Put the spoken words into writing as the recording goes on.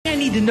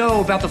need to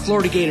know about the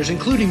Florida Gators,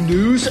 including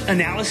news,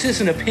 analysis,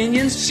 and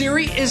opinions.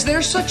 Siri, is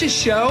there such a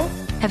show?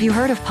 Have you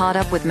heard of Pod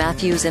Up with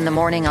Matthews in the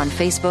Morning on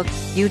Facebook,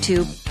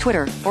 YouTube,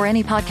 Twitter, or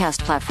any podcast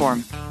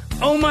platform?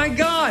 Oh my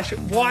gosh,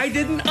 why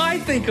didn't I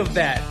think of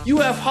that?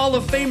 UF Hall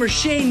of Famer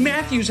Shane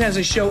Matthews has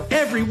a show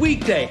every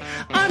weekday.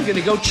 I'm going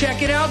to go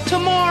check it out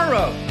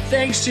tomorrow.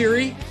 Thanks,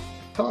 Siri.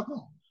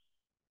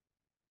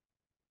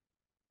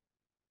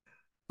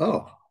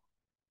 Oh,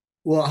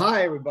 well,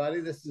 hi,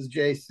 everybody. This is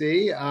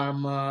JC.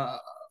 I'm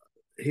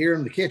here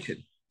in the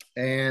kitchen,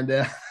 and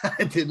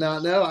I did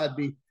not know I'd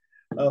be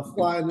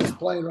flying this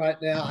plane right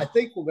now. I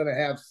think we're going to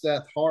have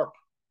Seth Harp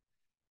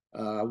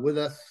with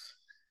us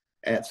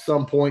at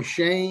some point.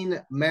 Shane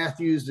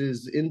Matthews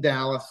is in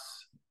Dallas.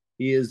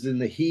 He is in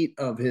the heat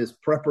of his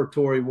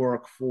preparatory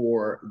work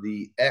for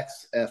the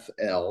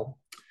XFL.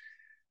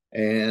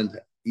 And,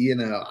 you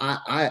know,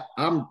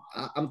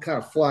 I'm kind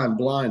of flying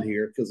blind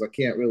here because I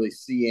can't really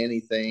see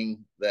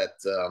anything that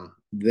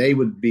they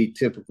would be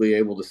typically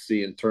able to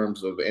see in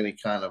terms of any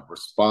kind of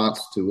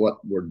response to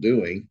what we're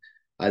doing.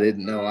 I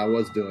didn't know I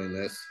was doing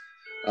this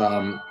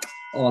on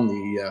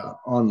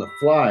the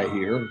fly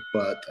here,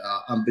 but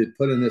I've been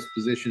put in this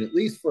position at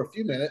least for a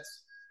few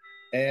minutes,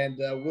 and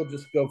we'll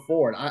just go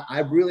forward. I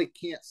really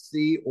can't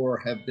see or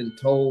have been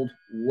told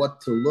what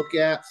to look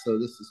at, so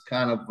this is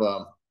kind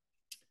of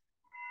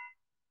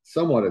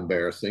somewhat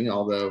embarrassing,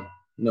 although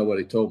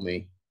nobody told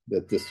me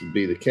that this would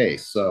be the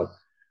case. So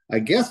I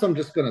guess I'm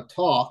just going to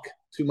talk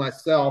to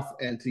myself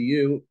and to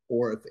you,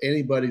 or if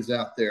anybody's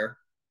out there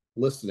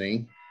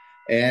listening.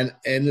 And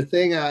the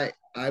thing I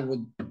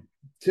would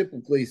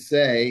typically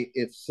say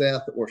if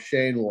Seth or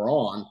Shane were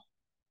on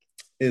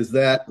is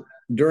that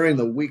during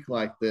the week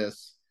like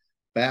this,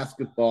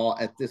 basketball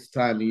at this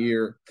time of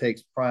year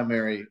takes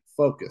primary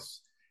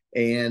focus.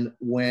 And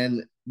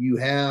when you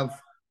have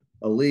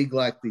a league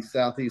like the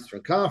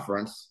Southeastern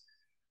Conference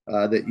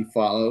that you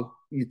follow,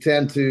 you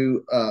tend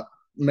to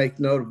make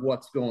note of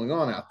what's going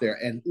on out there.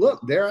 And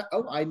look, there,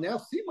 I now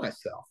see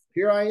myself.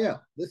 Here I am.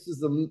 This is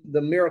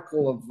the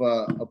miracle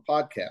of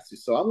podcasting.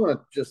 So I'm going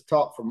to just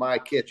talk from my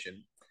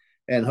kitchen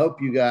and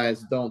hope you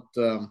guys don't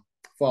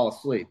fall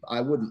asleep.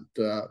 I wouldn't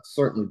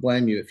certainly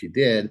blame you if you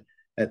did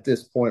at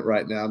this point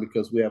right now,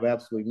 because we have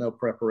absolutely no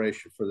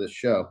preparation for this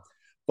show.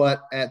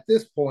 But at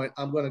this point,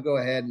 I'm going to go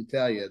ahead and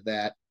tell you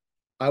that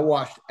I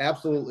watched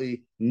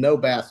absolutely no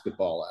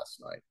basketball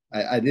last night.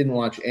 I didn't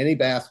watch any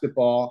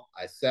basketball.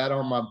 I sat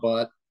on my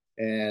butt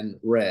and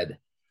read.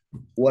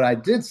 What I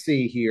did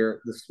see here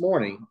this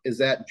morning is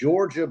that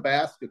Georgia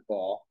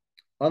basketball,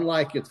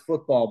 unlike its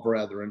football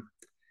brethren,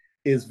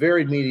 is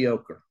very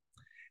mediocre.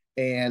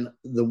 And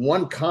the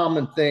one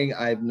common thing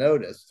I've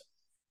noticed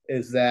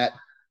is that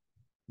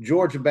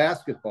Georgia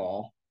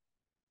basketball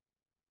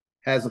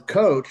has a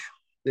coach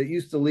that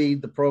used to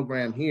lead the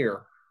program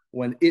here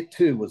when it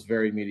too was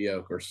very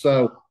mediocre.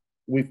 So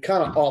we've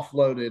kind of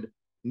offloaded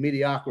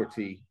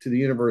mediocrity to the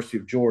University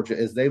of Georgia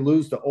as they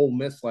lose to Ole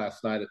Miss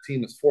last night, a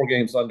team that's 4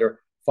 games under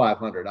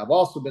 500. I've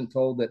also been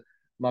told that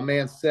my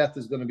man Seth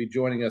is going to be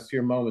joining us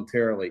here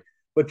momentarily.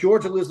 But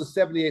Georgia loses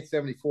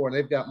 78-74, and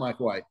they've got Mike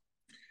White.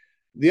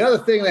 The other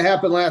thing that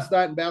happened last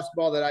night in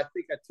basketball that I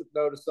think I took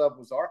notice of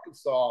was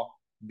Arkansas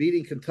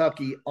beating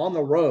Kentucky on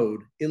the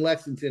road in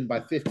Lexington by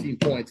 15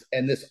 points.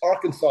 And this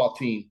Arkansas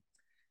team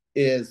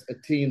is a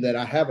team that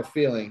I have a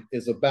feeling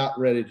is about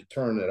ready to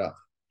turn it up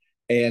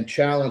and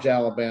challenge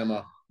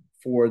Alabama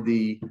for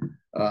the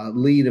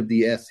lead of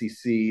the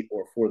SEC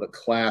or for the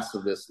class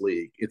of this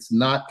league. It's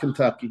not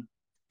Kentucky.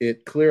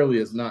 It clearly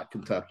is not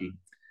Kentucky.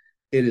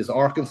 It is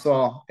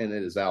Arkansas and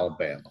it is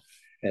Alabama.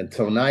 And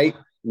tonight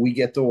we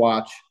get to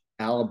watch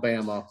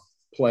Alabama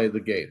play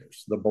the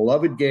Gators. The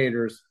beloved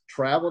Gators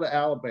travel to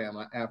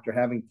Alabama after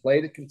having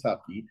played at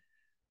Kentucky.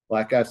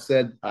 Like I've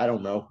said, I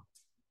don't know,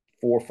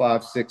 4,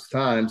 5, 6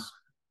 times.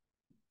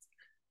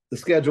 The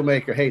schedule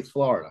maker hates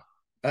Florida.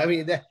 I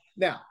mean,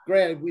 now,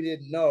 granted, we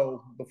didn't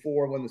know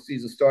before when the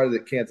season started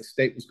that Kansas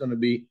State was going to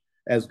be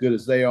as good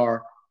as they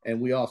are. And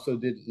we also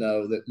didn't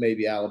know that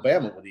maybe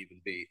Alabama would even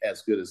be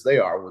as good as they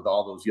are with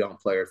all those young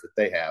players that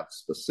they have,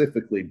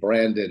 specifically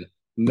Brandon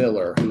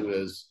Miller, who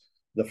is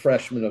the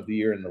freshman of the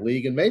year in the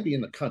league and maybe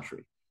in the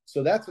country.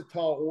 So that's a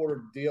tall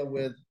order to deal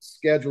with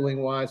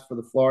scheduling-wise for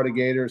the Florida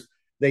Gators.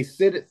 They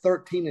sit at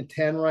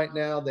 13-10 right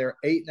now. They're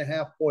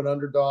 8.5-point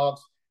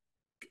underdogs.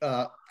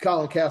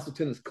 Colin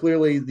Castleton is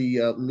clearly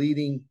the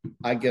leading,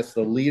 I guess,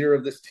 the leader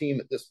of this team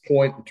at this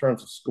point in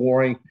terms of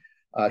scoring.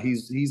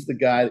 He's the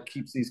guy that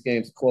keeps these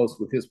games close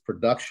with his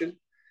production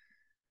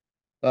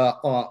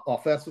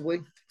offensively.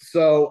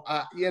 So,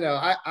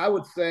 I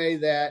would say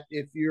that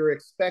if you're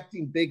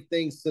expecting big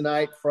things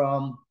tonight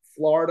from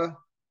Florida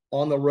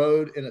on the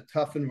road in a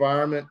tough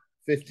environment,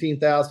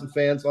 15,000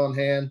 fans on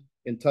hand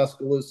in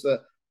Tuscaloosa,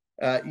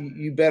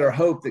 you better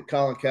hope that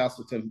Colin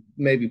Castleton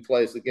maybe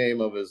plays the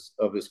game of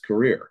his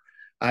career.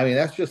 I mean,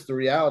 that's just the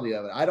reality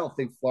of it. I don't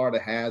think Florida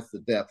has the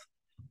depth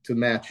to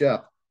match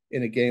up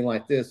in a game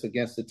like this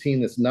against a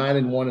team that's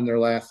 9-1 in their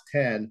last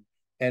 10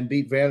 and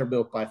beat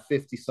Vanderbilt by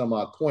 50 some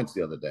odd points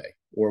the other day,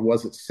 or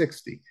was it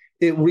 60?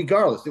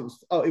 Regardless, it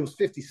was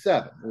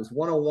 57. It was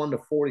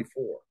 101-44,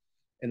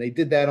 and they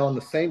did that on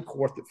the same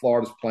court that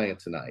Florida's playing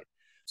tonight.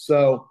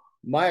 So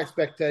my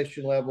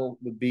expectation level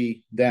would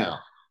be down,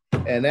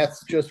 and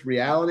that's just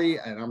reality.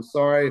 And I'm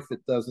sorry if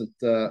it doesn't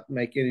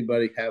make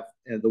anybody have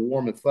the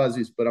warm and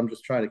fuzzies, but I'm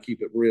just trying to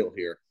keep it real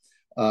here.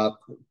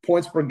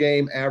 Points per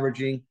game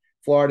averaging,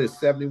 Florida is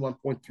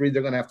 71.3.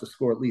 They're going to have to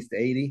score at least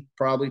 80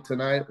 probably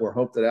tonight, or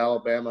hope that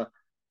Alabama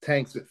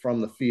tanks it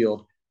from the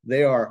field.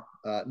 They are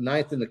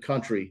ninth in the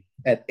country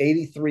at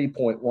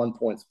 83.1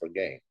 points per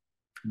game.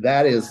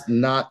 That is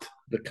not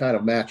the kind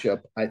of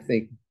matchup I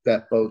think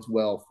that bodes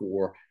well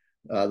for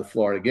the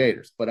Florida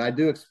Gators. But I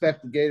do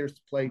expect the Gators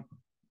to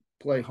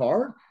play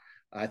hard.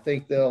 I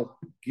think they'll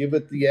give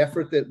it the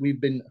effort that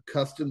we've been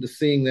accustomed to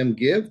seeing them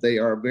give. They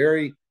are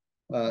very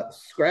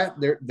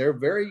They're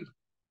very,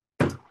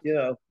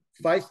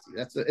 feisty.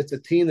 It's a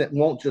team that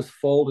won't just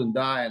fold and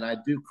die. And I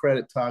do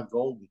credit Todd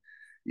Golden.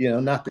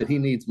 Not that he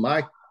needs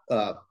my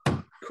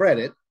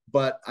credit,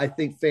 but I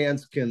think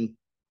fans can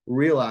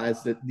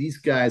realize that these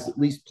guys at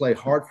least play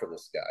hard for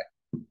this guy.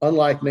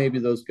 Unlike maybe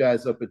those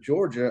guys up at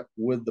Georgia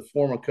with the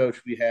former coach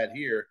we had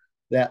here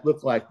that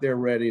look like they're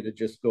ready to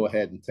just go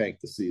ahead and tank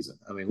the season.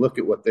 I mean, look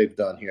at what they've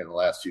done here in the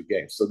last few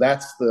games. So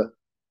that's the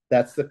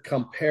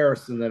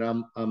comparison that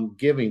I'm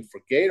giving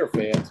for Gator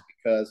fans,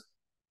 because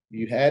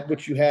you had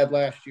what you had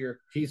last year.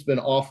 He's been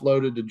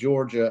offloaded to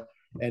Georgia,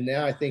 and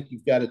now I think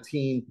you've got a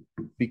team,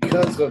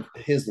 because of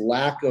his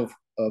lack of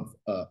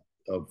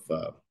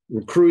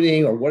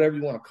recruiting or whatever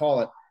you want to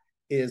call it,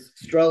 is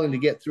struggling to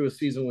get through a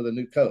season with a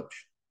new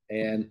coach.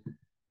 And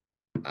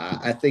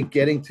I think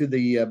getting to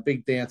the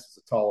big dance is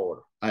a tall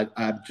order.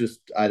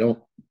 I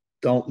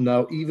don't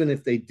know, even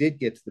if they did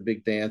get to the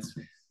big dance,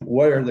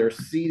 where their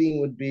seeding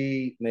would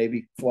be.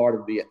 Maybe Florida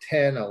would be a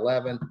 10,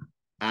 11.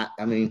 I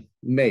mean,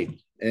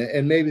 maybe.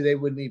 And maybe they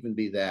wouldn't even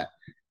be that.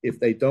 If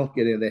they don't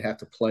get in, they have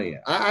to play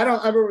in. I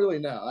don't really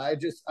know.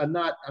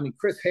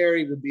 Chris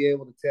Harry would be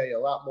able to tell you a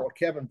lot more.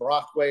 Kevin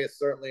Brockway is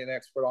certainly an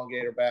expert on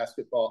Gator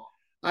basketball.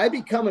 I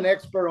become an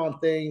expert on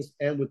things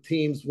and with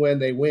teams when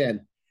they win,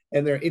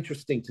 and they're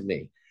interesting to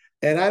me.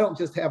 And I don't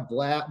just have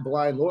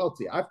blind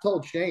loyalty. I've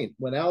told Shane,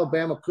 when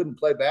Alabama couldn't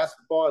play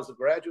basketball as a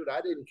graduate,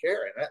 I didn't care.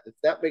 And if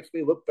that makes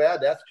me look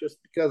bad, that's just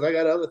because I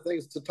got other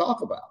things to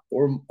talk about,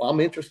 or I'm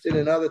interested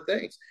in other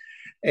things.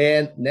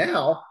 And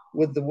now,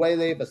 with the way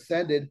they've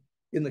ascended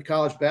in the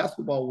college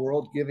basketball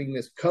world, giving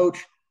this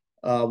coach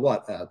a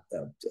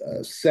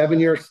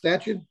 7-year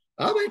extension,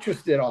 I'm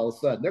interested all of a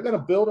sudden. They're going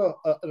to build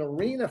an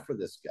arena for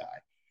this guy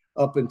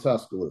up in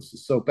Tuscaloosa.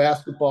 So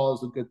basketball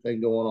is a good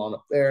thing going on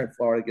up there, and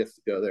Florida gets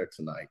to go there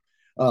tonight.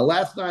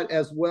 Last night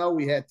as well,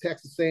 we had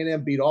Texas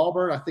A&M beat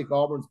Auburn. I think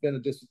Auburn's been a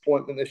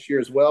disappointment this year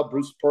as well.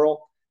 Bruce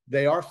Pearl,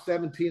 they are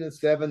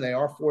 17-7. They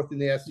are fourth in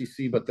the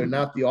SEC, but they're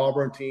not the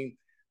Auburn team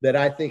that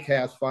I think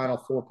has Final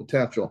Four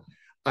potential.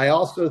 I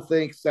also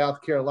think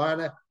South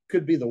Carolina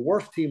could be the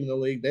worst team in the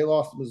league. They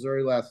lost to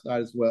Missouri last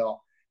night as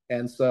well.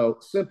 And so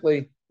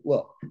simply,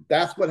 look,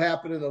 that's what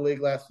happened in the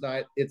league last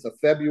night. It's a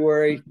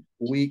February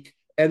week.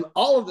 And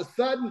all of a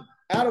sudden,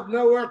 out of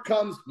nowhere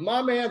comes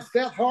my man,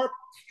 Seth Harp,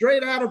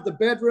 straight out of the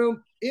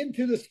bedroom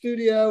into the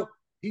studio.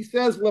 He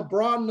says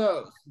LeBron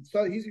knows.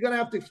 So he's going to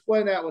have to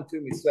explain that one to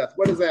me, Seth.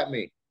 What does that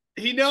mean?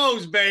 He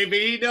knows,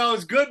 baby. He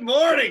knows. Good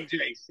morning,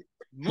 Jason.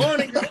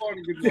 Morning, good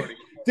morning, good morning.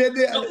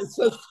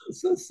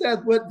 So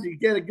Seth, what, did you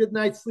get a good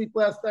night's sleep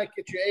last night?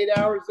 Get your 8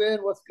 hours in?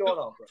 What's going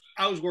on, bro?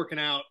 I was working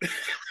out.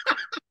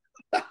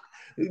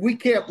 We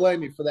can't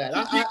blame you for that.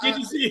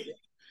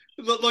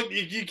 Look,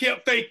 you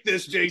can't fake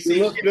this, Jason.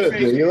 You look good,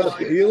 dude.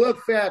 You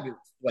look fabulous.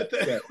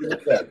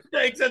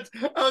 Thanks.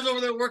 I was over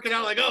there working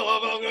out, like,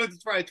 I'm going to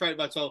try it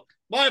myself.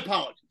 My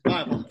apologies.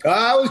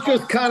 I was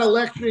just kind of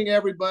lecturing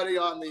everybody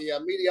on the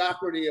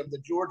mediocrity of the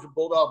Georgia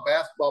Bulldog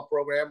basketball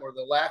program, or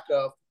the lack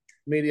of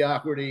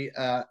mediocrity,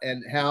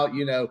 and how,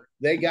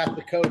 they got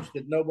the coach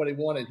that nobody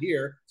wanted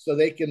here, so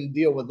they can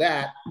deal with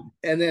that.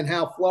 And then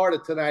how Florida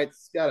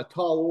tonight's got a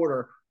tall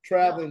order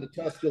traveling to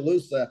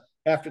Tuscaloosa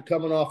after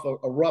coming off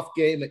a rough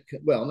game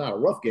not a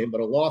rough game,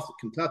 but a loss at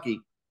Kentucky,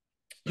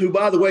 who,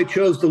 by the way,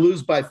 chose to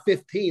lose by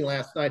 15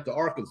 last night to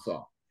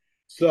Arkansas.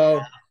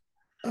 So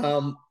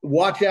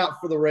watch out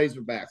for the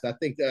Razorbacks. I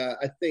think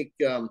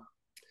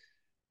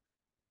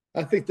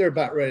they're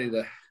about ready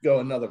to go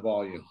another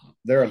volume.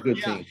 They're a good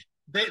team.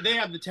 They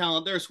have the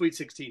talent. They're a Sweet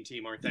 16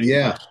 team, aren't they?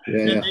 Yeah.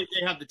 They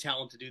have the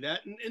talent to do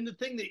that. And the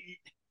thing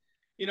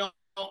that,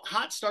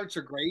 hot starts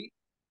are great.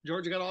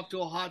 Georgia got off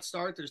to a hot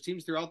start. There's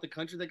teams throughout the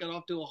country that got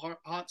off to a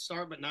hot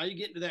start, but now you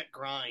get into that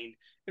grind.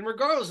 And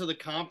regardless of the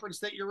conference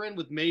that you're in,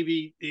 with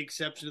maybe the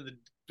exception of the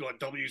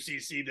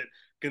WCC that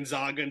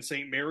Gonzaga and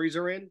St. Mary's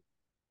are in,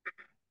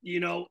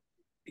 there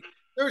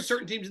are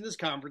certain teams in this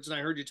conference, and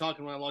I heard you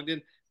talking when I logged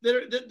in,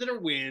 that are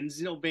wins.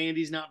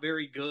 Vandy's not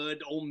very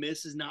good. Ole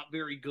Miss is not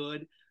very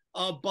good.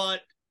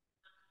 But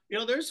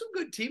there's some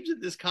good teams in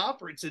this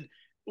conference. And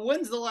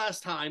when's the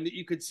last time that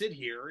you could sit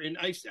here? And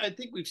I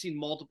think we've seen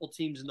multiple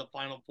teams in the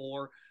Final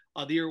Four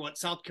The year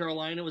South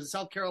Carolina was it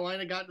South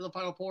Carolina got to the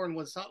Final Four, and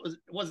it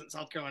wasn't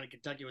South Carolina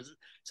Kentucky, it was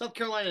South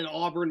Carolina and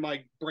Auburn.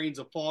 My brain's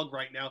a fog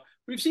right now.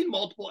 We've seen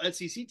multiple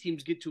SEC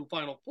teams get to a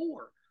Final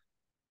Four.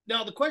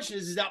 Now the question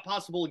is that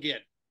possible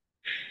again?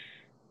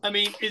 I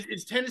mean,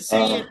 is Tennessee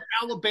and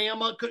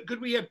Alabama?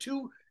 Could we have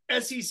two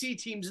SEC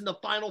teams in the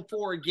Final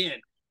Four again?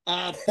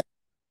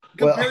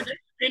 Compared to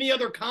any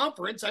other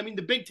conference, I mean,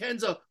 the Big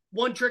Ten's a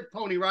one-trick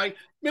pony, right?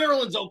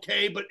 Maryland's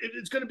okay, but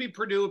it's going to be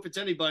Purdue if it's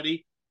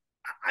anybody.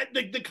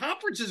 The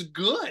conference is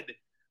good.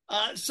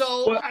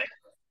 Seth,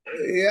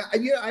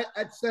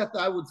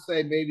 I would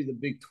say maybe the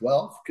Big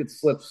 12 could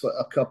slip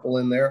a couple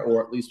in there,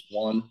 or at least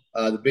one.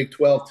 The Big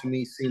 12 to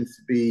me seems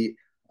to be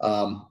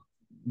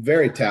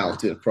very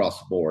talented across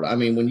the board. I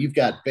mean, when you've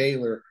got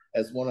Baylor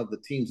as one of the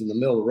teams in the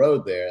middle of the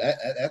road there,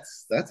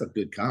 that's a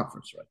good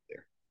conference right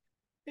there.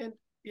 And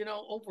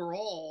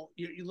overall,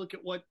 you look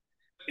at what,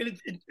 and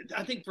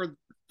I think for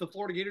the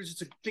Florida Gators,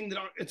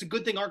 it's a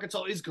good thing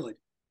Arkansas is good.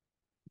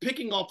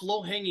 Picking off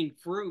low-hanging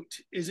fruit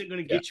isn't going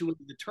to get you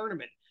into the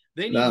tournament.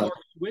 They need more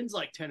wins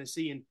like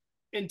Tennessee,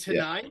 and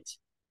tonight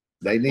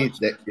they need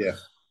that. Yeah,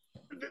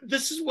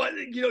 this is what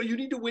you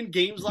need to win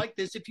games like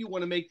this if you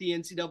want to make the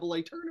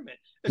NCAA tournament,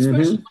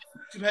 especially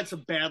if you've had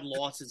some bad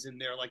losses in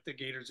there like the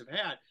Gators have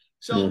had.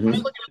 So I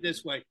look at it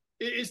this way: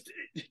 is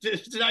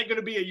tonight going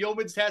to be a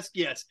yeoman's task?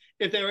 Yes,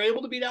 if they're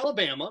able to beat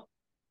Alabama,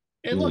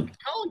 and look,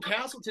 Colin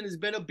Castleton has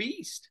been a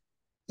beast.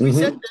 We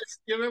said this.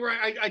 You remember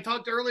I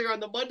talked earlier on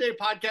the Monday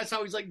podcast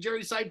how he's like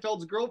Jerry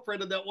Seinfeld's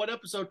girlfriend in that one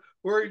episode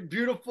where he's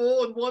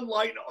beautiful in one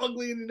light,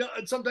 ugly and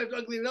sometimes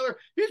ugly in another.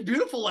 He was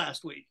beautiful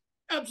last week,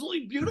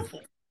 absolutely beautiful.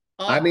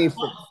 I mean,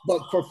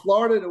 for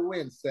Florida to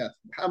win, Seth,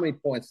 how many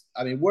points?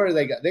 I mean, where do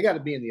they got? They got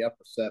to be in the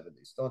upper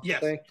 70s, don't you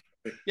think?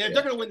 Yeah, if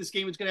they're going to win this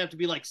game, it's going to have to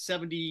be like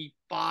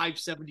 75,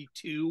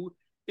 72.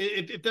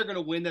 If they're going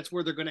to win, that's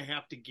where they're going to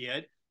have to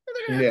get.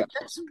 They're going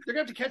to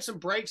have to catch some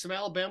breaks. Some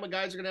Alabama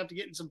guys are going to have to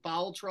get in some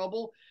foul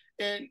trouble.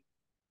 And,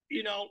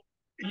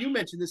 you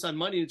mentioned this on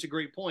Monday, and it's a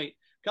great point.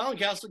 Colin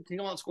Castleton can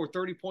come out and score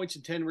 30 points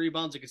and 10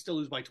 rebounds. They can still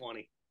lose by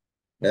 20.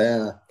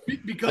 Yeah.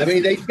 Because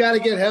they've got to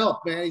get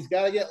help, man. He's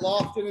got to get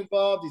Lofton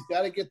involved. He's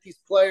got to get these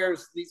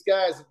players. These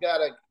guys have got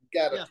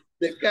to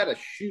they've got to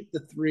shoot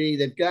the three.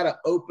 They've got to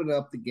open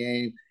up the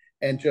game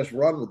and just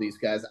run with these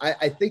guys.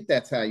 I think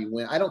that's how you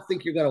win. I don't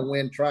think you're going to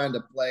win trying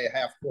to play a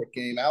half-court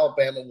game.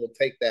 Alabama will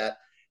take that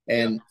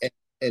and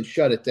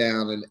shut it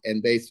down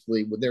and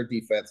basically with their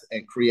defense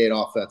and create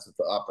offensive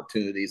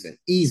opportunities and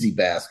easy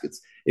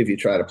baskets if you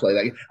try to play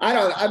that game. I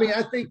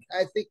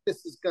think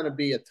this is going to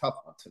be a tough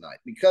one tonight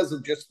because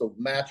of just the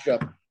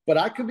matchup. But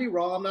I could be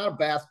wrong. I'm not a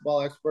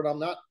basketball expert. I'm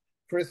not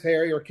Chris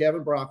Harry or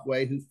Kevin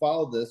Brockway who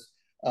followed this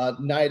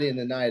night in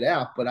and night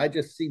out. But I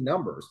just see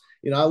numbers.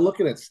 I'm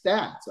looking at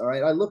stats. All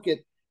right, I look at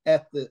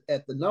the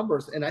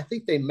numbers, and I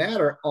think they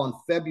matter on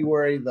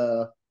February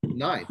the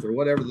 9th or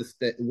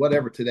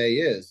whatever today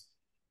is.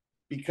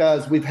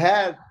 Because we've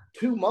had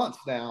 2 months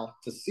now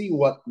to see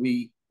what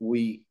we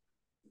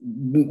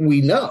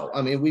know.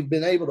 I mean, we've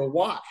been able to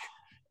watch,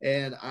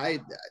 and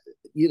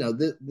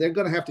they're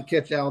going to have to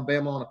catch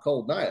Alabama on a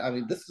cold night. I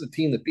mean, this is a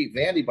team that beat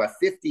Vandy by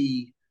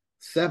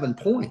 57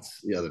 points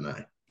the other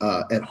night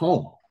at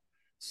home.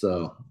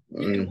 So,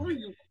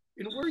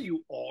 where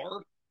you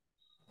are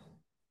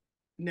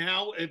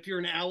now, if you're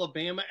in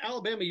Alabama,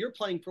 you're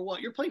playing for what?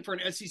 You're playing for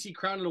an SEC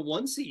crown and a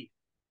 1 seed.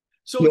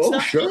 So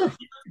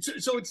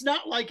it's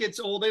not like they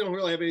don't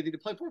really have anything to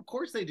play for. Of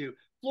course they do.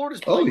 Florida's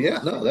playing. Oh yeah,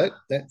 no, that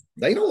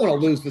they don't want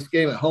to lose this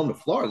game at home to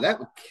Florida. That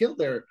would kill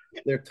their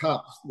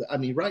top. I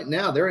mean, right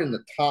now they're in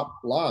the top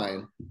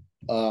line,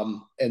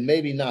 and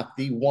maybe not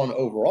the 1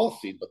 overall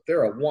seed, but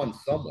they're a 1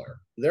 somewhere.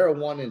 They're a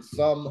 1 in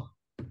some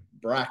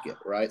bracket,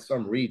 right?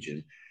 Some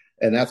region,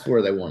 and that's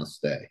where they want to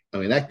stay. I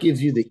mean, that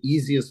gives you the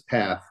easiest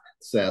path,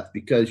 Seth,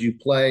 because you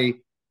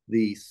play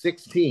the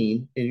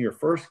 16 in your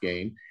first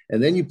game,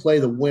 and then you play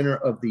the winner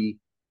of the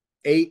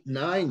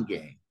 8-9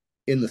 game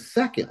in the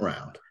second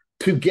round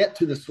to get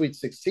to the Sweet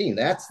 16.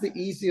 That's the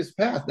easiest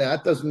path. Now,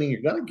 that doesn't mean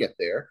you're going to get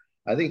there.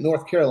 I think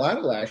North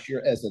Carolina last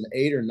year as an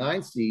 8 or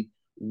 9 seed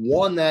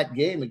won that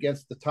game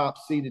against the top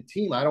seeded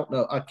team. I don't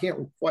know. I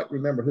can't quite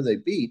remember who they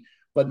beat,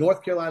 but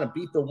North Carolina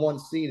beat the 1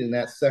 seed in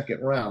that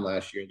second round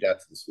last year and got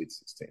to the Sweet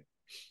 16.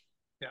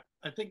 Yeah,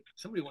 I think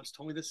somebody once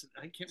told me this.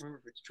 I can't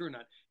remember if it's true or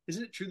not.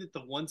 Isn't it true that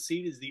the 1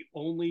 seed is the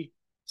only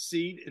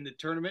seed in the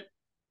tournament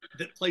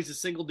that plays a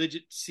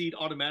single-digit seed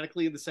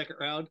automatically in the second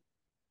round?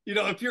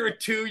 If you're a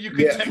 2, you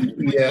could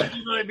technically, you know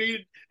what I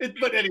mean?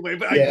 But anyway,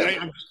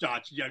 I'm just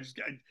dodging.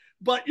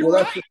 But you're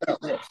right.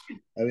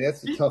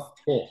 That's a tough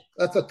pull.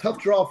 That's a tough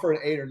draw for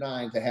an 8 or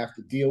 9 to have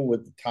to deal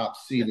with the top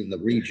seed in the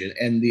region.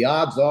 And the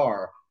odds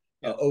are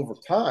over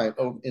time,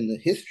 in the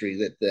history,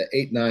 that the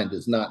 8-9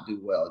 does not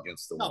do well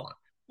against the 1.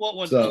 Well,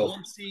 when the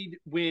 1 seed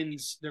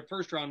wins their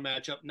first round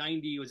matchup,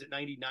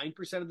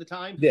 99% of the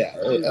time? Yeah.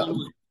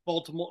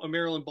 Baltimore,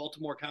 Maryland,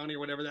 Baltimore County, or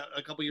whatever that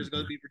a couple years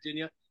ago they beat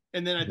Virginia.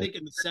 And then I think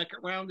in the second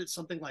round, it's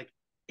something like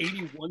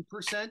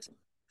 81%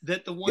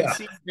 that the 1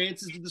 seed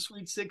advances to the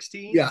Sweet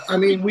 16. Yeah, I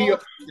mean,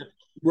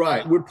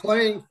 Right. We're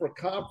playing for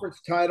conference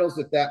titles,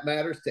 if that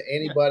matters to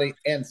anybody,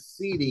 and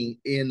seeding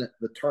in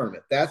the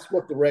tournament. That's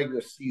what the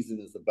regular season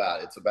is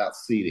about. It's about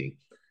seeding.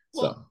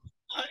 Well,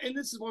 and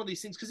this is one of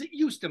these things because it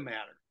used to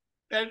matter.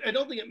 And I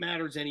don't think it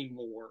matters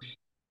anymore.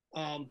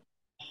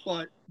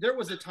 But there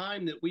was a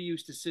time that we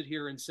used to sit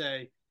here and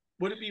say,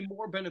 would it be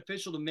more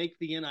beneficial to make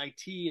the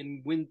NIT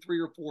and win 3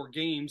 or 4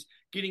 games,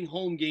 getting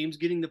home games,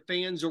 getting the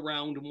fans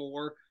around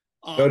more?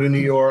 Go to New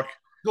York.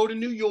 Go to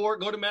New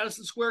York, go to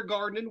Madison Square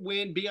Garden and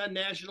win, be on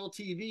national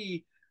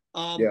TV.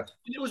 And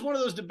it was one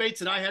of those debates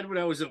that I had when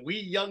I was a wee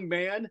young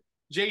man,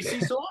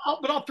 JC. So,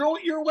 but I'll throw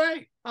it your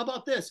way. How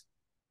about this?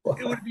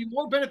 It would be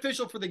more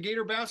beneficial for the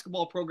Gator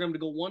basketball program to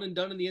go one and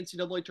done in the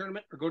NCAA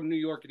tournament or go to New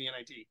York in the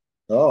NIT.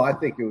 Oh, I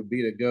think it would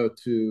be to go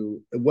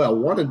to, well,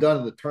 one and done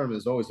in the tournament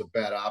is always a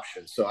bad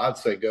option. So I'd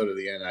say go to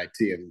the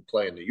NIT and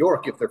play in New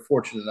York if they're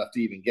fortunate enough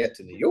to even get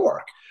to New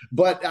York.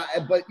 But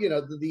you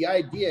know, the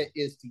idea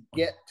is to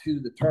get to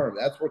the tournament.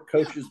 That's where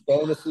coaches'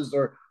 bonuses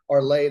are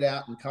laid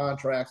out in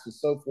contracts and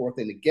so forth.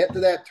 And to get to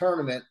that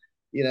tournament,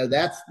 you know,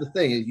 that's the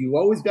thing is you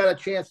always got a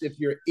chance if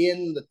you're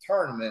in the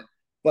tournament.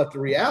 But the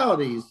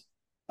realities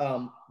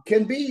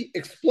can be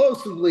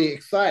explosively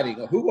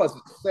exciting. Who was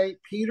it? St.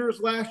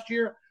 Peter's last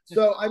year?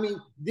 So, I mean,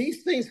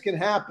 these things can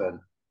happen,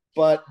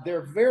 but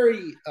they're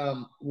very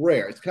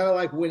rare. It's kind of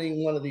like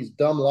winning one of these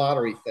dumb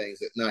lottery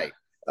things at night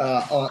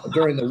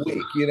during the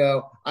week. You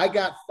know, I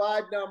got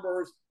 5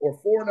 numbers or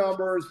 4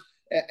 numbers,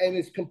 and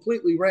it's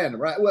completely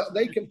random, right? Well,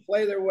 they can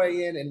play their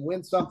way in and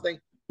win something,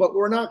 but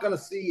we're not going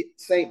to see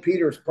St.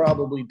 Peter's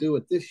probably do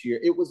it this year.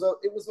 It was a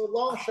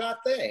long shot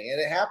thing, and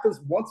it happens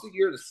once a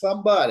year to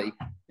somebody.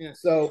 Yeah.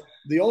 So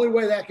the only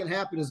way that can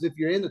happen is if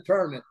you're in the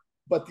tournament.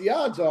 But the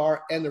odds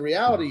are, and the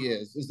reality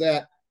is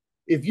that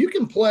if you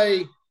can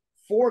play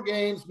 4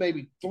 games,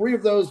 maybe 3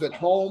 of those at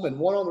home and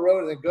 1 on the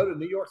road, and then go to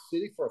New York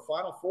City for a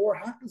Final Four,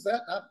 how's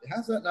that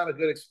not a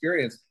good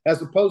experience?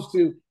 As opposed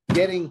to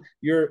getting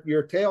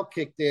your tail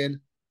kicked in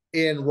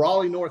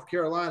Raleigh, North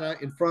Carolina,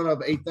 in front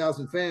of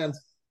 8,000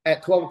 fans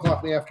at 12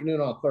 o'clock in the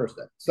afternoon on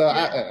Thursday. So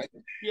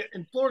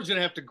and Florida's going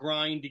to have to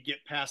grind to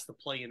get past the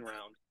play-in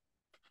round.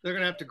 They're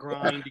going to have to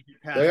grind to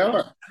get past. They are.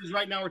 Because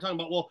right now we're talking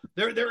about, well,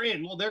 they're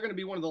in. Well, they're going to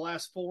be one of the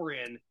last 4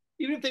 in.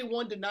 Even if they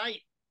won tonight,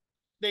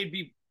 they'd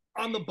be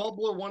on the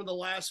bubble or one of the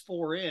last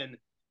 4 in.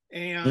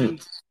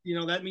 And, you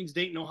know, that means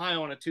Dayton,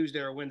 Ohio on a Tuesday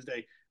or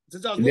Wednesday.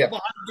 Since I was a little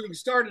behind getting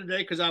started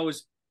today because I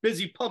was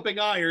busy pumping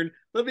iron,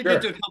 let me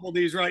get to a couple of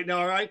these right now,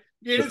 all right?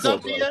 It's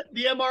up the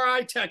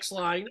MRI text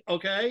line,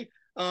 okay?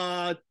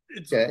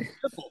 It's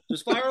simple.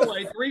 Just fire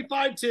away.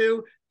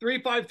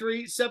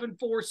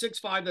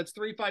 352-353-7465. That's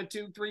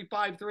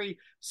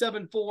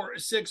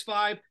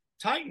 352-353-7465.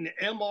 Titan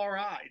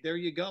MRI. There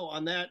you go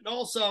on that. And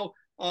also,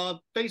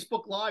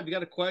 Facebook Live. You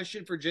got a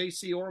question for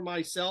JC or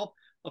myself?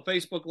 A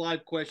Facebook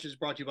Live question is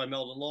brought to you by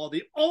Meldon Law,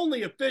 the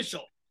only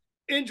official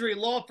injury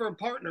law firm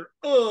partner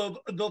of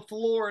the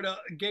Florida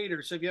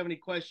Gators. So if you have any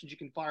questions, you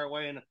can fire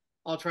away, and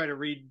I'll try to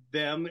read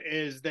them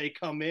as they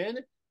come in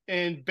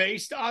and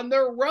based on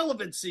their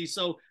relevancy.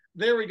 So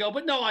there we go.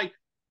 But no,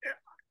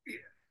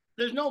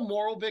 there's no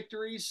moral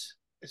victories,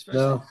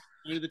 especially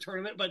in the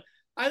tournament. But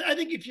I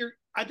think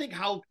I think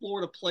how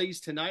Florida plays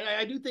tonight,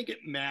 I do think it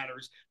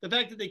matters. The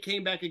fact that they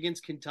came back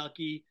against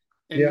Kentucky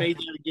and made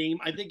that a game,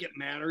 I think it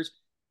matters.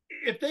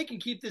 If they can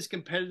keep this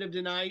competitive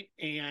tonight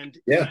and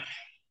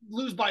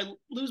lose by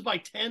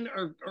 10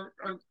 or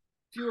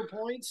fewer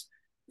points,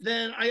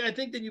 then I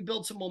think that you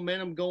build some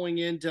momentum going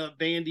into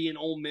Vandy and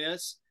Ole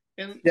Miss.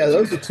 And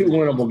those are 2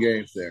 winnable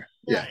games there.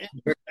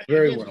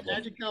 Very winnable. The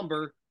magic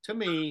number to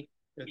me,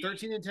 they're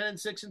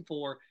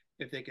 13-10-6-4.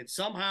 If they could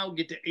somehow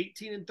get to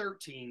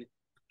 18-13,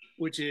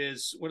 which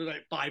is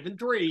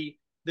 5-3,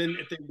 then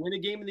if they win a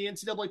game in the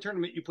NCAA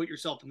tournament, you put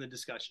yourself in the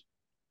discussion.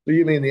 So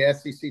you mean the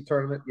SEC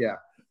tournament? Yeah.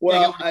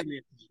 Well, and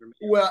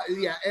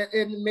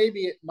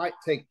maybe it might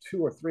take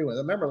 2 or 3 wins.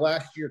 I remember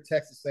last year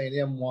Texas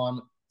A&M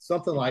won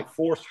something like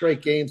 4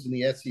 straight games in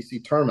the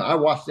SEC tournament. I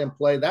watched them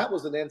play. That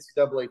was an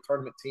NCAA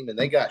tournament team, and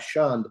they got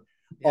shunned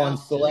on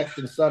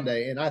Selection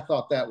Sunday, and I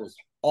thought that was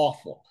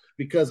awful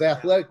because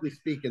athletically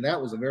speaking,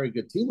 that was a very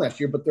good team last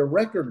year, but their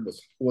record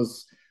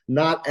was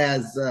not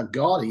as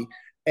gaudy,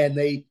 and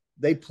they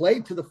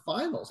played to the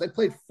finals. They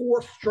played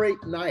 4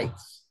 straight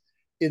nights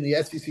in the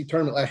SEC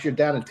tournament last year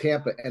down in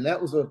Tampa, and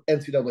that was an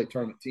NCAA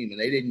tournament team, and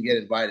they didn't get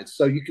invited.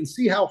 So you can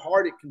see how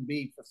hard it can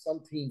be for some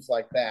teams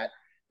like that.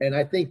 And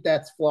I think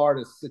that's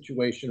Florida's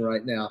situation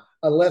right now.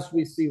 Unless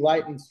we see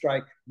lightning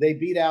strike, they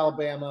beat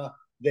Alabama,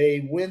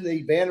 they win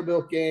the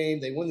Vanderbilt game,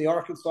 they win the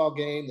Arkansas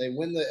game, they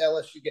win the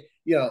LSU game,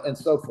 and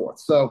so forth.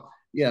 So,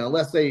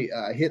 unless they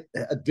hit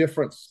a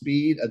different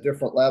speed, a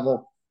different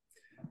level,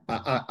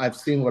 I've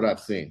seen what I've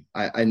seen.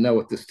 I know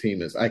what this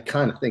team is. I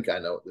kind of think I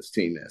know what this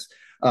team is.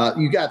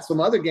 You got some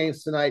other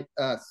games tonight,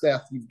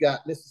 Seth. You've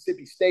got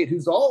Mississippi State,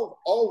 who's all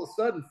of a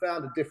sudden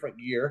found a different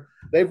gear.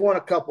 They've won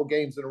a couple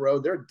games in a row.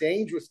 They're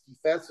dangerous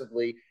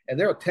defensively, and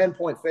they're a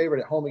 10-point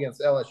favorite at home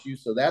against LSU.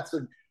 So that's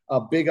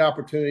a big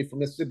opportunity for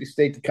Mississippi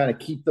State to kind of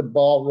keep the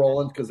ball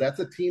rolling because that's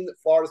a team that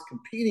Florida's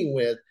competing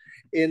with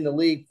in the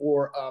league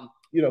for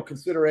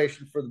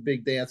consideration for the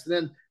big dance. And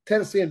then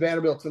Tennessee and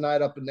Vanderbilt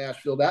tonight up in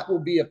Nashville. That will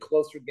be a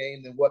closer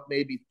game than what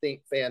maybe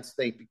fans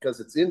think, because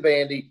it's in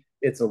Vandy.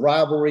 It's a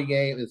rivalry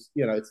game. It's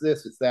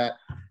this, it's that.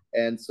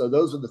 And so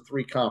those are the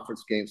 3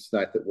 conference games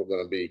tonight that we're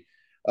going to be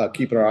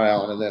keeping our eye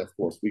on. And then, of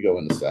course, we go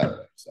into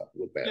Saturday. So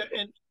with Vanderbilt.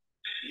 Yeah,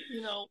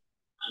 and,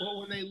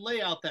 when they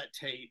lay out that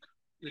tape,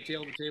 the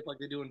tail of the tape like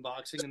they do in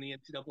boxing in the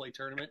NCAA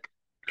tournament,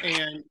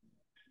 and,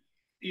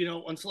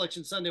 on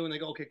Selection Sunday when they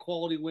go, okay,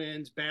 quality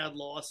wins, bad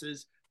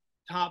losses,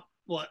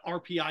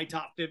 RPI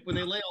top 5, when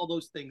they lay all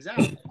those things out,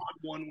 quad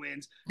 1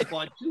 wins,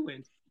 quad 2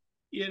 wins,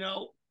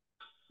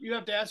 you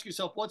have to ask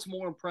yourself, what's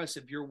more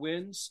impressive, your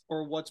wins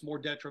or what's more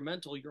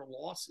detrimental, your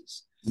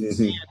losses?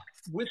 Mm-hmm. And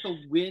with a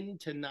win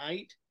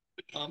tonight,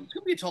 it's going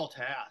to be a tall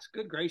task.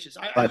 Good gracious.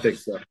 I think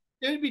so.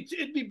 It'd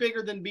be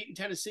bigger than beating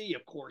Tennessee,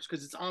 of course,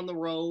 because it's on the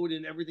road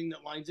and everything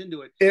that lines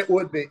into it. It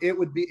would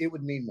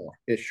mean more.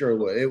 It sure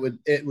would.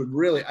 It would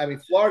really. I mean,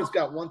 Florida's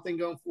got one thing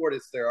going for it.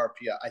 It's their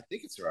RPI. I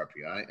think it's their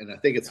RPI, and I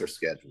think it's their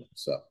scheduling.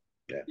 So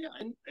yeah. Yeah,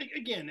 and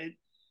again,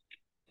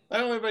 I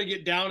don't want everybody to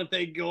get down if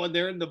they go in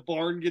there and the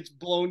barn gets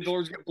blown,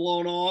 doors get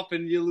blown off,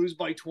 and you lose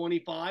by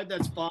 25.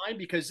 That's fine,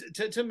 because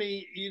to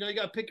me, you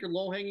got to pick your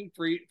low-hanging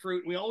fruit,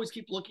 and we always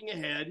keep looking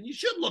ahead, and you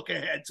should look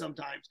ahead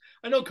sometimes.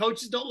 I know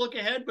coaches don't look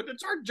ahead, but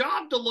it's our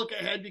job to look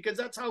ahead, because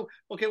that's how,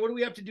 okay, what do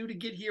we have to do to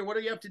get here? What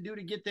do you have to do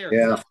to get there?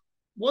 Yeah.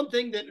 One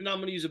thing that, and I'm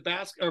going to use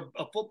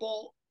a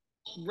football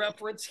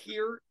reference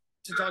here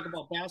to talk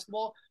about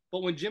basketball,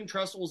 but when Jim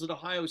Tressel was at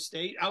Ohio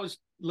State, I was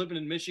living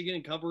in Michigan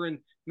and covering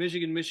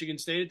Michigan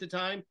State at the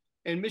time.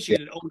 And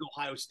Michigan had owned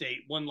Ohio State,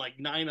 won like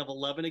 9 of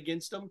 11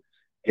 against them.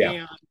 Yeah.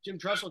 And Jim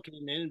Tressel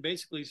came in and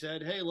basically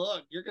said, hey,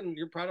 look,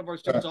 you're proud of our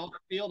students off the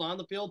field, on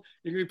the field.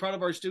 You're going to be proud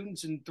of our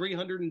students in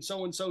 300 and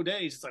so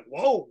days. It's like,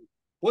 whoa,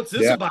 what's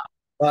this about?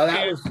 Well,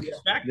 that was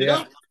backed it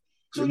up.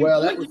 So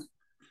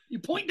you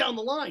point down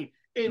the line.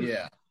 And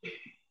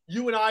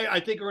you and I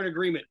think, are in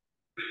agreement.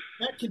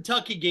 That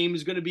Kentucky game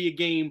is going to be a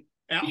game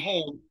at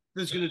home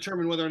that's going to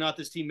determine whether or not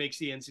this team makes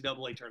the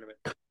NCAA tournament.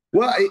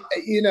 Well,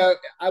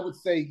 I would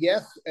say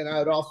yes, and I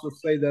would also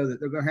say though that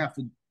they're going to have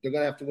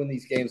to win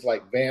these games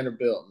like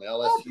Vanderbilt and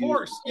LSU. Oh, of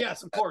course,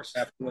 yes, of course.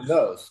 Have to win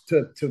those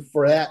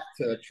for that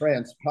to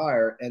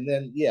transpire, and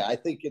then I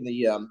think in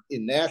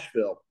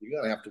Nashville you're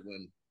going to have to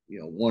win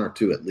 1 or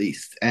 2 at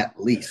least.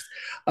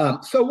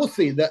 So we'll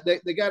see. That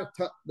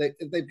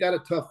they've got a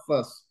tough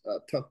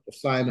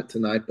assignment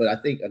tonight, but I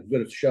think a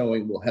good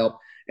showing will help.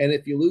 And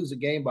if you lose a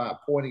game by a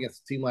point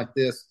against a team like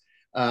this,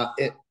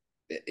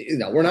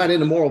 we're not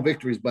into moral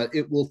victories, but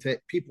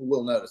people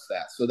will notice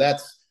that. So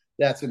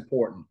that's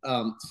important,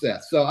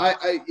 Seth. So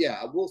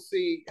we'll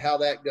see how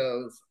that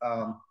goes.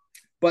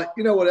 But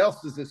what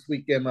else is this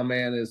weekend, my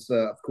man, is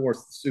of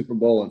course the Super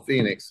Bowl in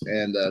Phoenix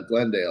and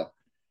Glendale.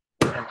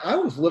 And I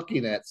was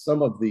looking at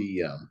some of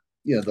the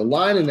the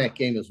line in that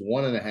game is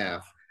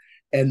 1.5,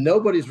 and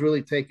nobody's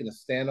really taken a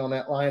stand on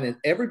that line, and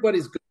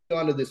everybody's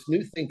gone to this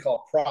new thing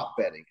called prop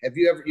betting. Have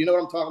you ever, what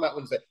I'm talking about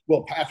when you say,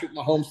 will Patrick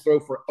Mahomes throw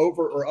for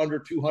over or under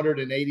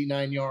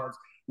 289 yards?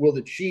 Will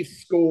the Chiefs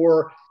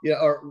score,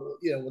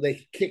 will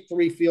they kick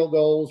 3 field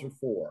goals or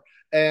 4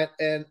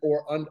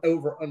 or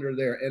over under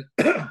there?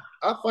 And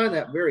I find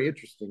that very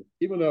interesting,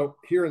 even though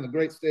here in the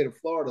great state of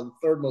Florida,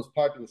 the 3rd most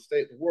populous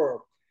state in the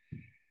world,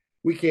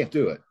 we can't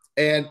do it.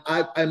 And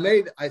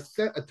I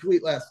sent a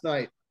tweet last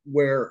night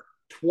where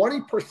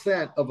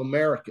 20% of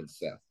Americans,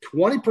 Seth,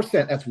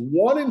 20%, that's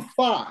 1 in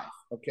 5,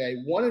 okay?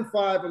 1 in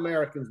 5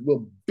 Americans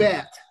will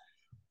bet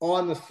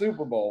on the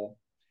Super Bowl.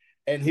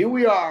 And here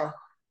we are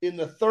in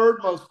the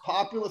 3rd most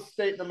populous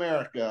state in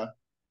America,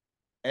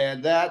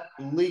 and that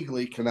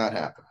legally cannot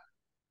happen.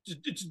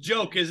 It's a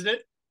joke, isn't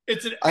it?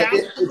 It's an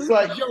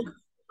absolute joke.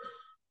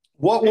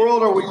 What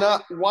world are we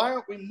not? Why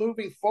aren't we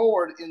moving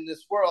forward in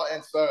this world?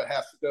 And so it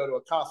has to go to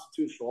a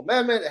constitutional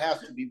amendment. It has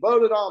to be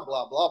voted on,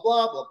 blah, blah,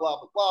 blah, blah, blah,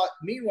 blah, blah.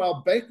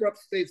 Meanwhile, bankrupt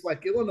states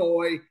like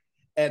Illinois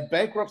and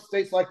bankrupt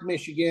states like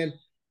Michigan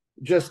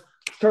just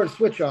turn a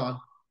switch on,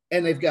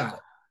 and they've got it.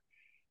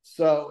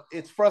 So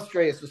it's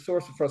frustrating. It's a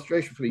source of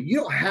frustration for me.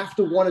 You don't have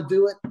to want to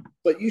do it,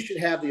 but you should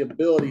have the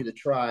ability to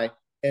try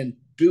and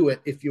do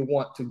it if you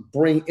want to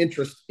bring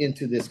interest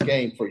into this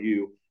game for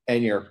you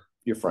and your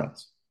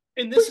friends.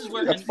 And this is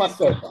where that's my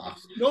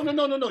soapbox.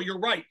 No. You're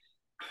right.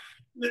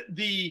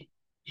 The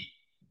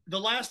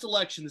last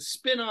election, the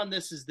spin on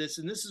this is this,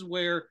 and this is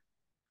where,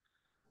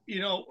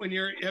 when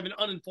you have an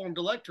uninformed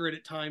electorate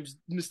at times,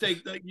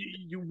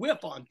 you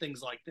whip on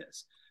things like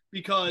this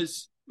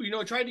because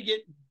tried to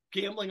get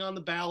gambling on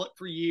the ballot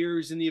for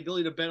years and the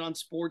ability to bet on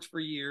sports for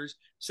years.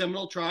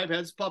 Seminole Tribe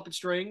has puppet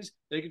strings.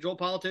 They control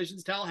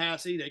politicians.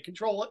 Tallahassee, they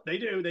control it. They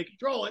do. They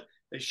control it.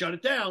 They shut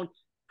it down.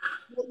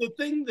 Well, the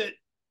thing that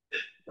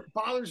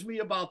bothers me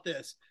about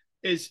this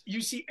is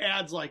you see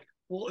ads like,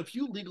 well, if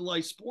you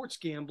legalize sports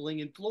gambling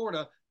in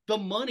Florida, the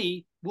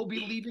money will be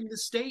leaving the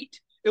state.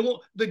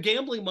 The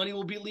gambling money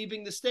will be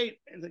leaving the state.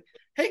 And like,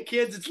 hey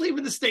kids, it's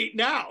leaving the state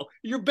now.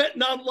 You're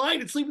betting online,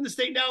 it's leaving the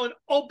state now. And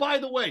oh, by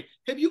the way,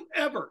 have you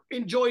ever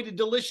enjoyed a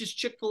delicious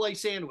Chick-fil-A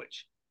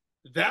sandwich?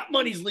 That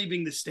money's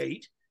leaving the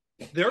state.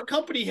 Their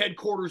company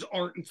headquarters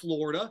aren't in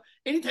Florida.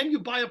 Anytime you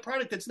buy a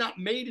product that's not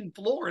made in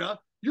Florida,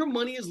 your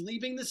money is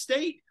leaving the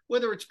state,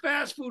 whether it's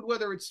fast food,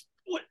 whether it's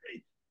what,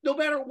 no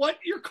matter what,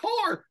 your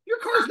car's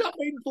not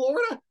made in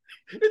Florida.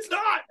 It's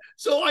not.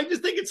 So I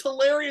just think it's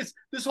hilarious.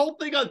 This whole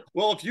thing on,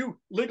 well, if you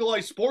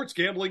legalize sports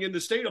gambling in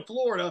the state of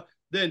Florida,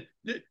 then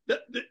the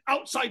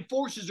outside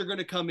forces are going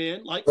to come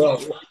in, like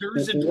What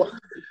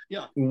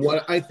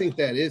I think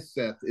that is,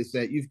 Seth, is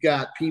that you've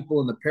got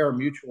people in the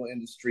pari-mutuel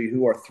industry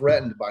who are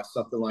threatened by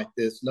something like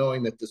this,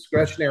 knowing that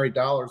discretionary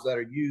dollars that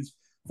are used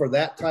for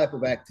that type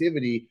of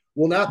activity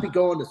will not be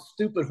going to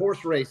stupid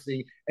horse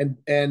racing and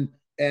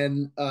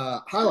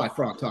highlight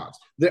frontons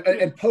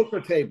and poker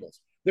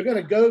tables. They're going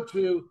to go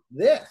to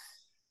this.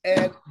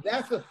 And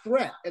that's a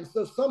threat. And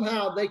so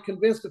somehow they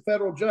convinced a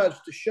federal judge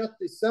to shut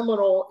the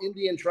Seminole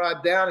Indian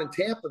tribe down in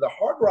Tampa. The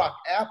Hard Rock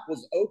app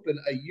was open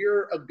a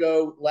year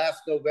ago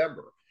last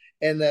November.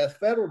 And the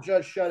federal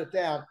judge shut it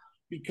down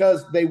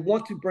because they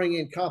want to bring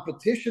in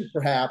competition,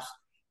 perhaps,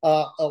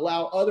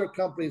 allow other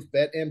companies,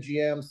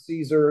 BetMGM,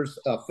 Caesars,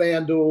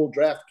 FanDuel,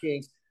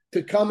 DraftKings,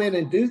 to come in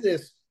and do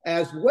this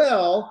as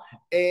well,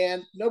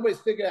 and nobody's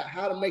figured out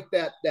how to make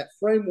that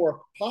framework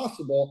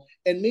possible.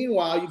 And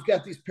meanwhile, you've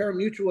got these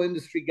pari-mutuel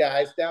industry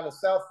guys down in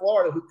South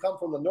Florida who come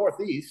from the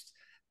Northeast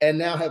and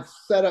now have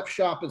set up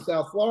shop in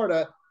South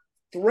Florida,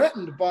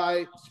 threatened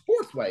by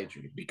sports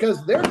wagering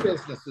because their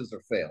businesses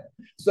are failing.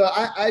 So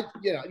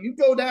you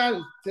go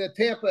down to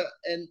Tampa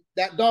and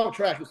that dog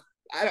track is,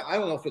 I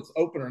don't know if it's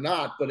open or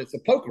not, but it's a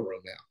poker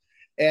room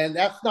now, and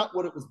that's not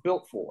what it was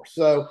built for.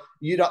 So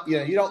you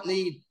don't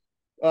need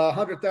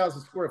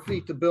 100,000 square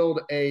feet to build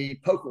a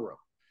poker room.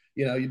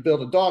 You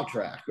build a dog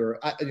track or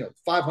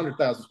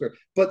 500,000 square.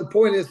 But the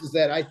point is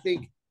that I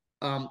think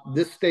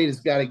this state has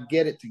got to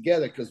get it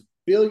together because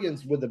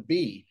billions with a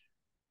B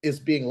is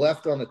being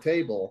left on the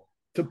table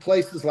to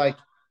places like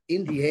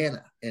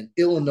Indiana and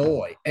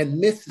Illinois and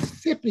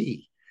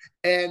Mississippi,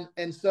 and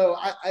so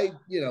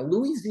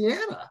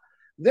Louisiana.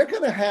 They're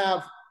going to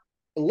have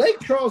Lake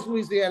Charles,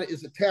 Louisiana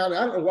is a town.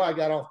 I don't know why I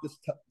got off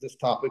this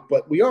topic,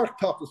 but we are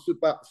talking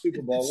about the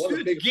Super Bowl.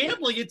 It's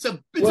gambling. It's a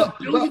 $1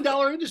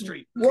 billion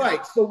industry.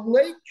 Right. So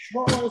Lake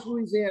Charles,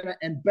 Louisiana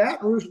and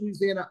Baton Rouge,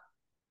 Louisiana,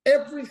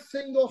 every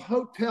single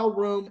hotel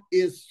room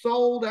is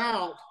sold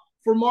out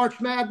for March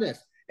Madness.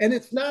 And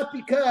it's not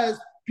because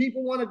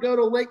people want to go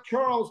to Lake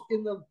Charles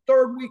in the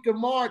third week of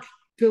March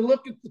to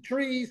look at the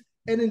trees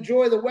and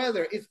enjoy the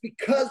weather. It's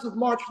because of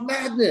March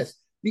Madness.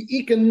 The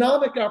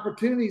economic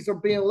opportunities are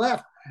being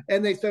left.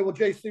 And they say, well,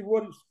 JC,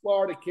 what does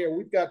Florida care?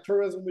 We've got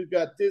tourism, we've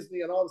got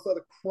Disney and all this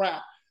other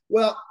crap.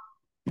 Well,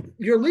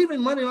 you're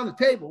leaving money on the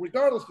table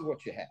regardless of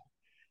what you have.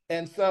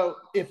 And so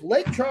if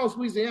Lake Charles,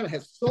 Louisiana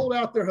has sold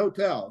out their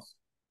hotels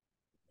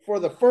for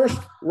the first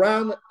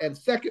round and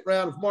second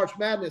round of March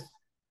Madness,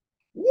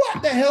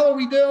 what the hell are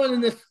we doing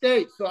in this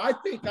state? So I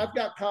think I've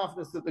got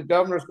confidence that the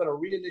governor is going to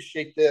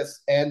reinitiate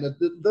this, and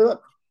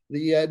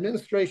the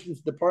administration's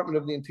Department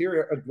of the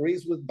Interior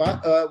agrees with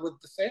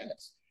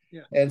DeSantis.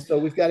 Yeah. And so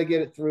we've got to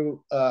get it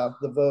through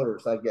the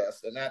voters, I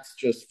guess. And that's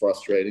just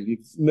frustrating. You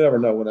never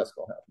know when that's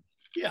going to happen.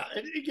 Yeah.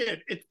 And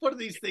again, it's one of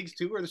these things,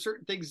 too, where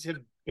certain things have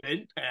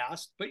been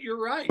passed. But you're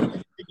right.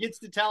 It gets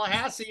to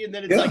Tallahassee, and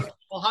then it's like,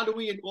 well, how do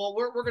we – well,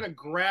 we're going to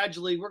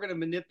gradually – we're going to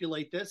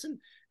manipulate this. And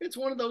it's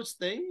one of those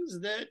things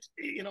that,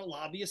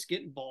 lobbyists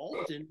get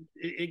involved, and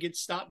it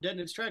gets stopped dead in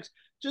its tracks.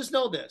 Just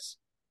know this,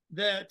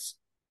 that,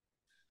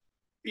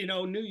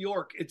 New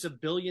York, it's $1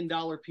 billion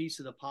piece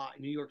of the pie,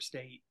 New York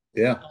State.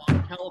 Yeah.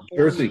 California.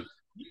 Jersey.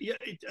 Yeah,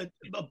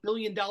 $1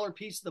 billion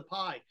piece of the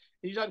pie.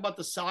 And you talk about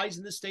the size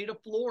in the state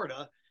of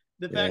Florida,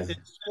 the fact that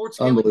sports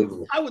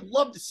gambling, I would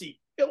love to see.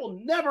 It will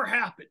never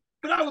happen.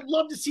 But I would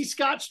love to see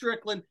Scott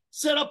Strickland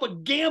set up a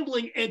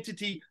gambling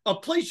entity, a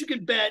place you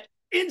can bet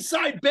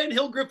inside Ben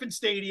Hill Griffin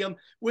Stadium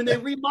when they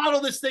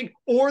remodel this thing,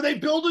 or they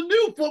build a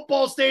new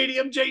football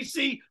stadium.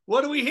 JC,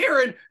 what are we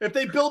hearing? If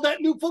they build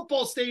that new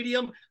football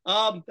stadium,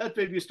 that's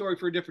maybe a story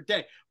for a different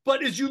day.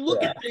 But as you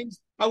look at things,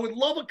 I would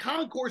love a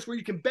concourse where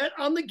you can bet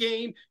on the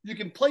game. You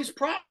can place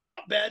prop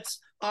bets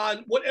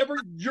on whatever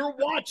you're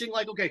watching,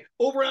 like, okay,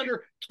 over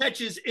under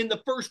catches in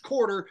the first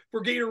quarter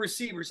for Gator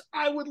receivers.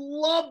 I would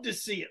love to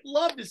see it.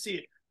 Love to see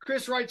it.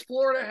 Chris writes,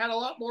 Florida had a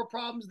lot more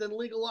problems than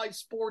legalized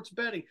sports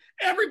betting.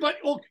 Everybody,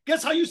 well,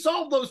 guess how you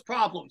solve those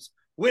problems?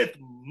 With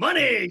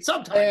money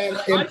sometimes.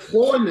 And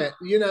employment.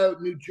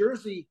 New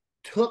Jersey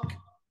took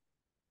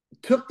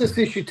this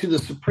issue to the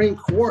Supreme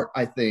Court,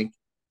 I think,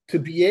 to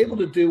be able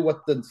to do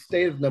what the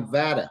state of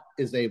Nevada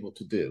is able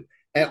to do.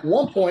 At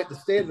one point, the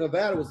state of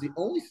Nevada was the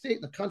only state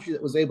in the country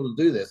that was able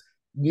to do this.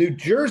 New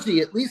Jersey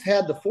at least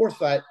had the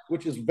foresight,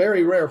 which is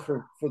very rare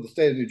for the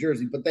state of New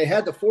Jersey, but they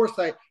had the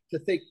foresight to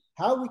think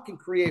how we can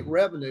create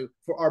revenue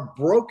for our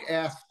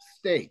broke-ass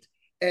state.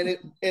 And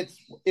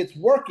it's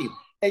working.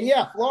 And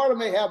yeah, Florida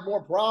may have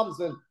more problems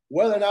than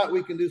whether or not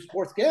we can do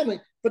sports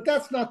gambling, but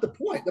that's not the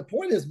point. The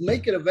point is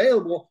make it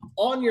available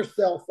on your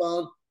cell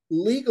phone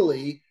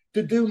legally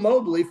to do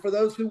mobily for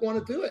those who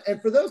want to do it.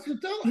 And for those who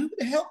don't, who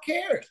the hell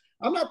cares?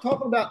 I'm not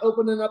talking about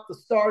opening up the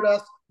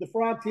Stardust, the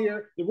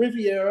Frontier, the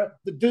Riviera,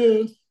 the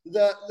Dunes,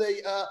 the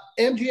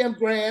MGM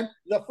Grand,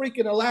 the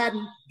freaking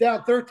Aladdin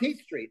down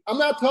 13th Street. I'm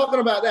not talking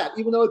about that,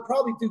 even though it'd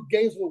probably do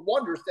games with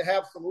wonders to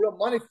have some real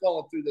money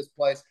flowing through this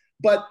place.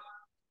 But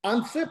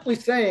I'm simply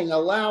saying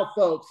allow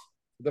folks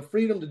the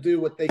freedom to do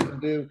what they can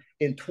do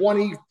in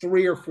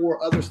 23 or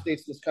 4 other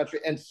states in this country,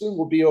 and soon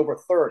will be over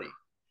 30.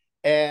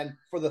 And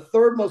for the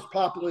third most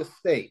populous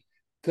state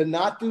to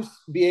not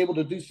be able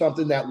to do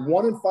something that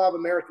 1 in 5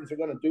 Americans are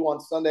going to do on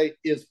Sunday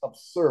is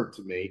absurd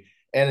to me.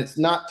 And it's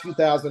not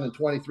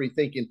 2023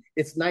 thinking,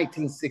 it's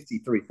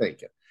 1963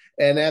 thinking.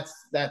 And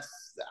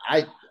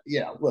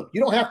look,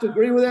 you don't have to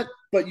agree with it,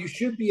 but you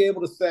should be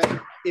able to say,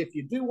 if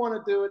you do want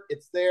to do it,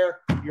 it's there.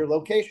 Your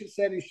location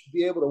settings should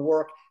be able to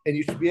work, and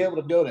you should be able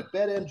to go to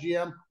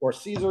BetMGM or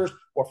Caesars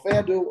or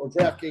FanDuel or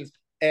DraftKings.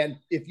 And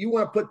if you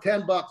want to put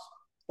 $10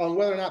 on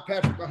whether or not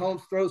Patrick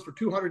Mahomes throws for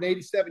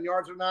 287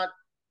 yards or not,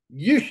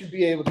 you should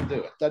be able to do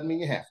it. Doesn't mean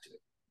you have to.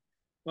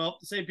 Well,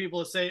 the same people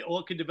that say,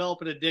 it can develop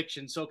an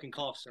addiction, so can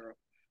cough syrup.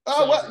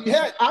 Oh, well,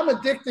 yeah, I'm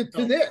addicted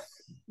to this.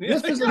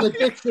 This is an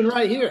addiction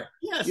right here.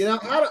 Yes.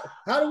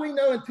 How do we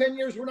know in 10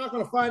 years we're not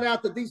going to find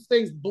out that these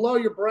things blow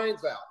your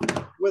brains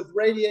out with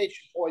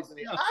radiation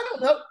poisoning? Yeah. I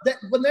don't know. That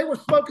when they were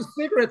smoking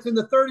cigarettes in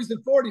the 30s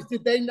and 40s,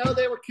 did they know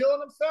they were killing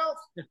themselves?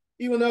 Yeah.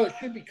 Even though it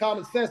should be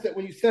common sense that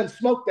when you send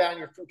smoke down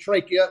your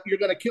trachea, you're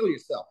going to kill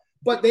yourself.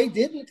 But they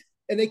didn't,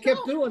 and they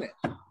kept doing it.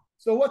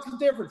 So what's the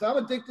difference? I'm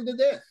addicted to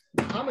this.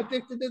 I'm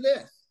addicted to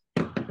this.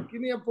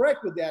 Give me a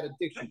break with that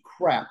addiction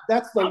crap.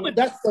 That's the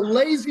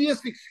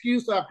laziest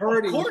excuse I've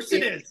heard in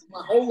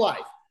my whole life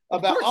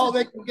about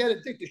they can get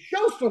addicted.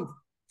 Show some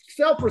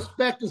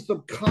self-respect and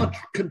some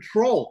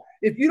control.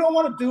 If you don't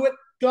want to do it,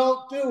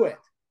 don't do it.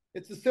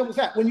 It's as simple as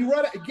that. When you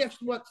run out, guess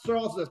what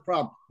solves this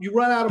problem? You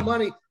run out of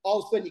money, all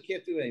of a sudden you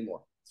can't do it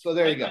anymore. So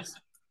there you go.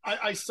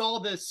 I saw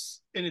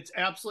this, and it's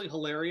absolutely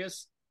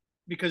hilarious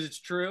because it's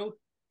true.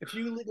 If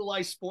you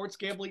legalize sports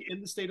gambling in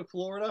the state of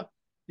Florida,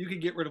 you can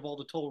get rid of all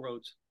the toll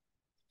roads.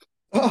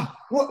 Oh,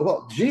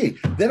 well, gee,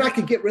 then I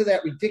could get rid of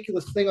that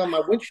ridiculous thing on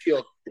my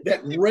windshield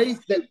that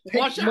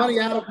takes money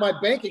out of my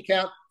bank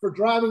account for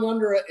driving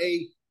under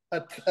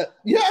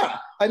yeah.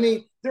 I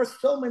mean, there's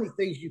so many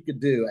things you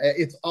could do.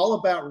 It's all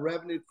about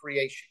revenue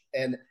creation.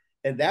 And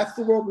that's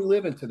the world we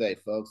live in today,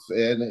 folks.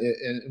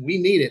 And we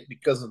need it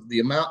because of the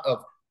amount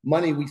of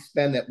money we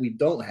spend that we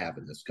don't have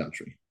in this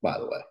country, by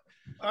the way.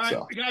 All right,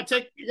 you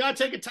gotta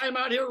take a time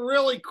out here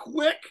really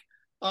quick.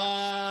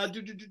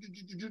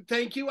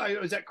 Thank you.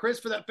 Was that Chris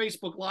for that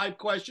Facebook Live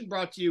question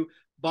brought to you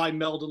by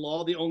Meldon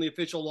Law, the only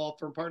official law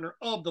firm partner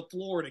of the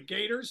Florida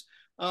Gators.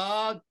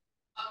 And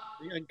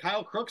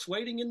Kyle Crooks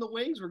waiting in the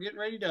wings. We're getting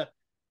ready to.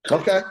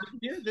 Okay.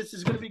 This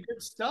is going to be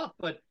good stuff.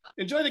 But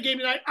enjoy the game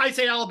tonight. I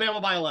say Alabama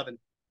by 11.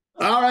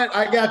 All right,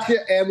 I got you,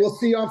 and we'll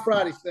see you on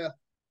Friday, Seth.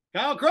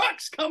 Kyle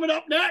Crooks coming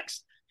up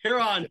next here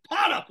on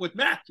Pot Up with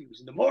Matthews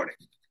in the morning.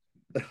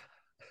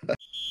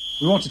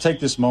 We want to take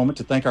this moment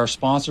to thank our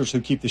sponsors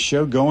who keep the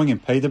show going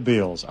and pay the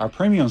bills. Our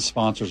premium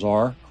sponsors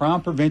are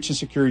Crime Prevention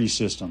Security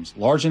Systems,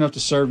 large enough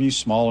to serve you,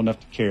 small enough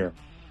to care.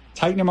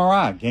 Titan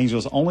MRI,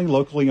 Gainesville's only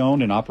locally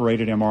owned and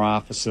operated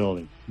MRI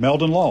facility.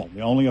 Meldon Law,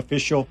 the only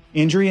official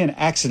injury and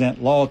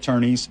accident law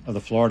attorneys of the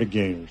Florida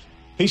Gators.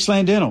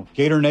 Peaceland Dental,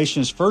 Gator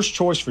Nation's first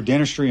choice for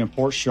dentistry in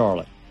Port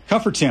Charlotte.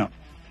 Comfort Temp,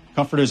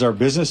 comfort is our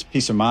business,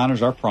 peace of mind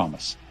is our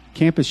promise.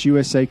 Campus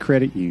USA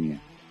Credit Union.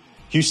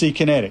 QC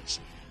Kinetics,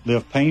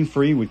 live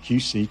pain-free with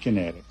QC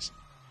Kinetics.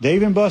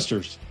 Dave &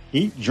 Buster's,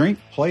 eat, drink,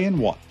 play, and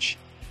watch.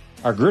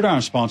 Our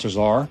gridiron sponsors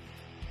are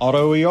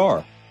Auto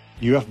ER,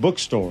 UF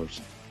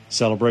Bookstores,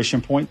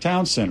 Celebration Point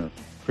Town Center,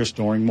 Chris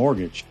Doring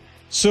Mortgage,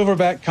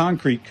 Silverback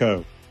Concrete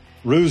Co.,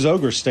 Ruse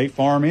Ogre State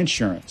Farm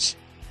Insurance,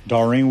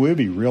 Doreen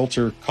Wibby,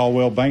 Realtor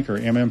Caldwell Banker,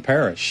 MM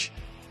Parish.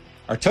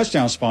 Our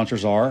touchdown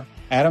sponsors are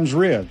Adams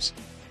Ribs,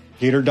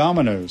 Gator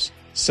Dominoes,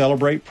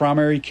 Celebrate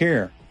Primary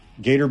Care,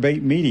 Gator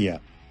Bait Media,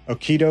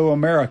 Okido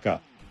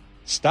America,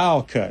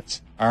 Style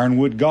Cuts,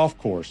 Ironwood Golf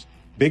Course,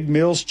 Big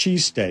Mills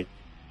Cheesesteak,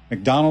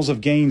 McDonald's of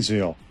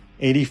Gainesville,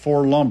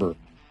 84 Lumber,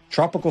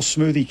 Tropical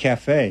Smoothie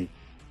Cafe,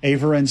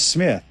 Aver and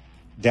Smith,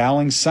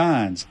 Dowling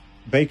Signs,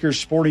 Baker's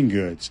Sporting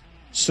Goods,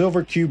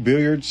 Silver Cube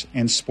Billiards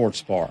and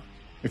Sports Bar.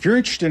 If you're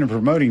interested in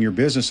promoting your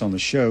business on the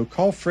show,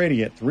 call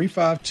Freddie at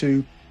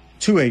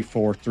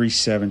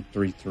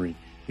 352-284-3733.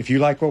 If you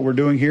like what we're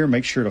doing here,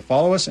 make sure to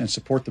follow us and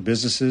support the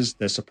businesses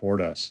that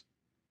support us.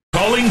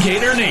 Calling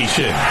Gator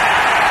Nation.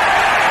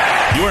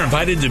 You're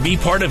invited to be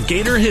part of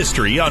Gator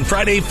history on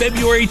Friday,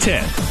 February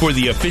 10th for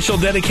the official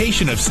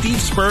dedication of Steve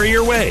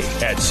Spurrier Way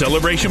at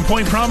Celebration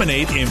Point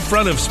Promenade in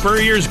front of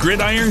Spurrier's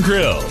Gridiron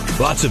Grill.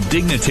 Lots of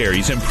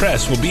dignitaries and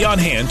press will be on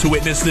hand to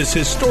witness this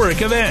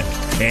historic event.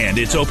 And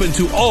it's open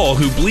to all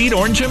who bleed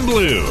orange and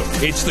blue.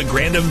 It's the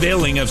grand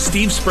unveiling of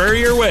Steve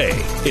Spurrier Way.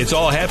 It's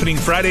all happening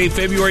Friday,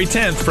 February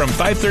 10th from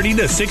 5:30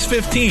 to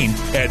 6:15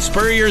 at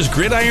Spurrier's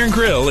Gridiron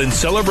Grill in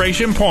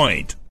Celebration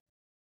Point.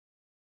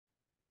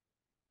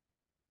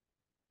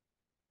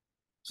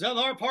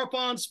 Zellar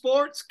Parpon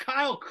Sports,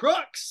 Kyle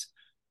Crooks,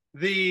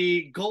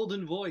 the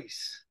golden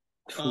voice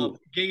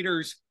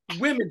Gators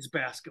women's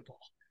basketball,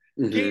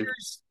 Mm-hmm.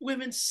 Gators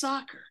women's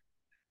soccer,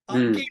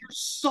 Mm.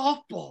 Gators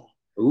softball.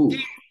 Ooh.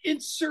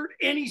 Insert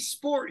any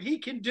sport, he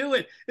can do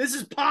it. This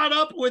is Pot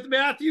Up with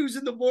Matthews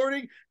in the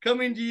morning,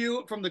 coming to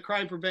you from the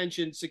Crime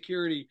Prevention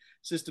Security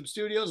System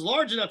Studios,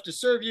 large enough to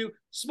serve you,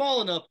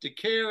 small enough to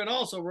care, and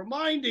also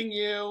reminding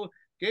you,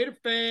 Gator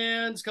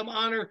fans, come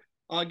honor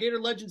Gator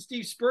legend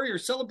Steve Spurrier.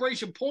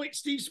 Celebration Point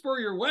Steve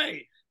Spurrier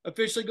Way,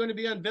 officially going to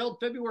be unveiled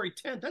February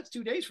 10th. That's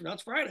 2 days from now.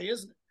 It's Friday,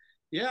 isn't it?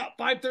 Yeah,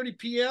 5:30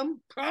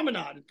 p.m.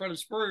 Promenade in front of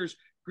Spurrier's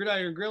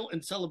Gridiron Grill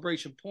and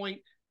Celebration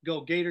Point.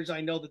 Go Gators.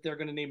 I know that they're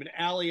going to name an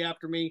alley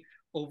after me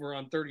over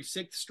on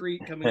 36th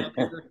Street coming up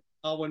here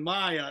when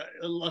my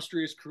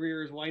illustrious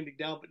career is winding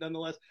down. But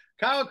nonetheless,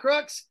 Kyle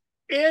Crooks,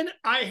 and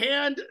I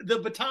hand the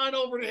baton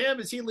over to him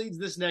as he leads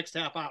this next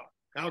half hour.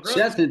 Kyle Crooks.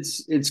 Seth,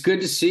 it's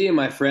good to see you,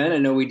 my friend. I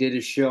know we did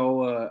a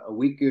show a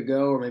week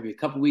ago or maybe a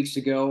couple weeks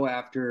ago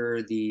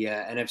after the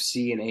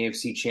NFC and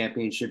AFC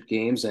championship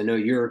games. I know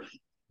you're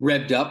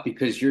revved up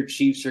because your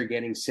Chiefs are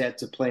getting set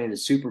to play in the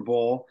Super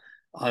Bowl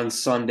on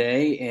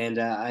Sunday, and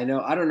I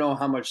don't know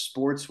how much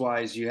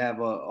sports-wise you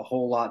have a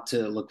whole lot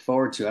to look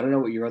forward to. I don't know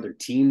what your other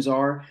teams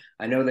are.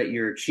 I know that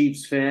you're a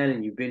Chiefs fan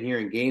and you've been here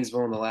in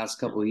Gainesville in the last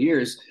couple of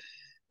years,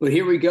 but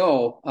here we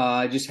go.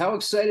 Just how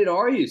excited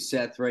are you,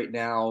 Seth, right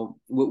now?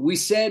 What we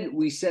said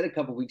a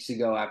couple of weeks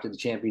ago after the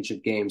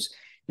championship games,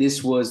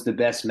 this was the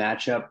best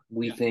matchup,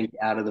 we think,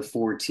 out of the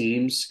four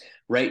teams.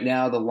 Right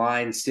now, the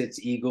line sits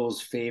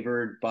Eagles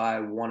favored by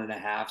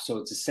 1.5, so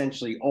it's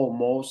essentially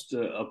almost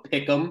a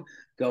pick 'em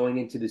going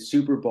into the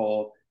Super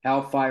Bowl.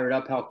 How fired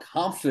up, how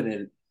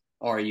confident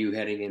are you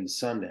heading into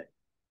Sunday?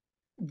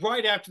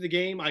 Right after the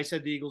game, I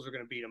said the Eagles are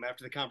going to beat them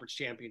after the conference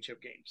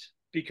championship games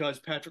because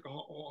Patrick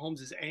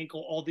Mahomes'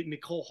 ankle, all the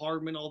Nicole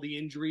Hardman, all the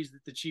injuries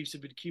that the Chiefs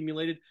have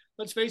accumulated.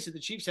 Let's face it, the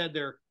Chiefs had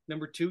their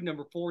number 2,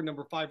 number 4,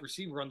 number 5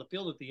 receiver on the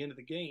field at the end of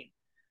the game.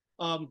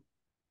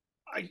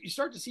 You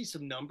start to see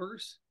some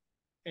numbers,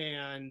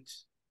 and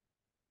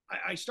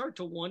I start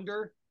to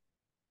wonder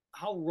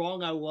how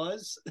wrong I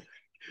was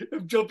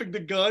of jumping the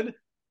gun.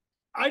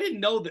 I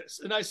didn't know this,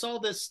 and I saw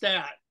this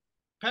stat.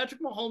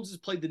 Patrick Mahomes has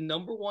played the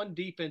number 1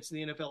 defense in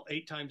the NFL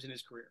 8 times in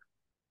his career.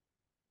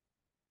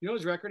 You know what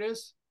his record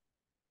is?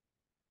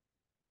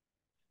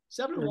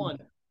 7-1.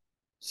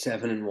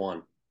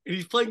 7-1. And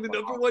he's playing the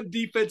number 1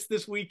 defense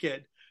this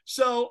weekend.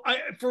 So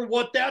for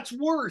what that's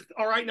worth,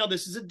 all right, now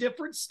this is a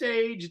different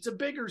stage. It's a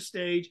bigger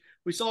stage.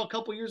 We saw a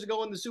couple years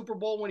ago in the Super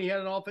Bowl when he had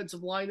an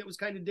offensive line that was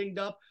kind of dinged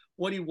up,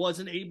 what he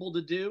wasn't able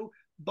to do.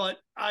 But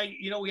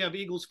we have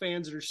Eagles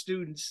fans that are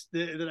students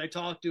that I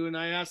talk to, and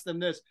I ask them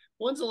this: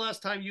 when's the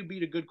last time you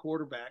beat a good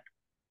quarterback?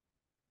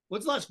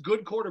 When's the last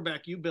good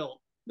quarterback you built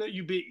that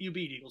you beat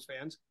Eagles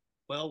fans?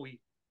 Well,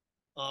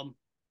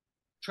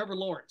 Trevor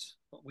Lawrence,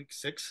 week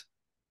 6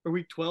 or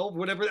week 12,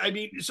 whatever. I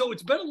mean, so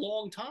it's been a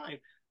long time.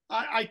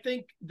 I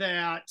think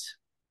that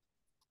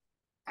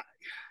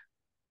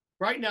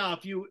right now,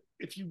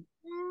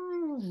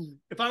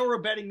 if I were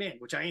a betting man,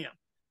 which I am,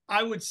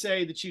 I would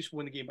say the Chiefs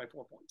win the game by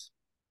 4 points.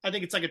 I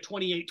think it's like a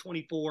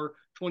 28-24,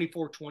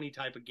 24-20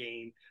 type of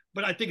game,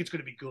 but I think it's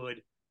going to be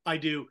good. I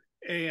do.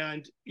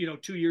 And,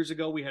 2 years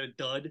ago, we had a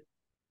dud.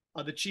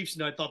 The Chiefs,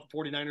 and I thought the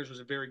 49ers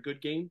was a very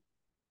good game.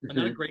 Mm-hmm.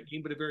 Not a great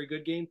game, but a very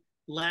good game.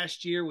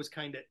 Last year was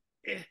kind of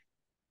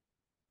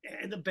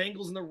And the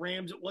Bengals and the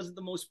Rams, it wasn't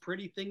the most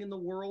pretty thing in the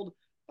world.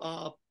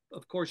 Of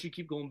course, you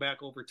keep going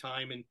back over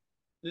time, and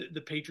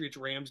the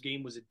Patriots-Rams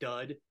game was a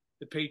dud.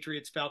 The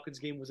Patriots-Falcons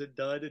game was a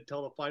dud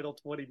until the final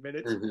 20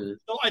 minutes. Mm-hmm.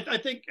 So I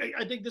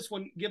think this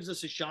one gives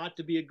us a shot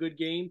to be a good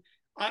game.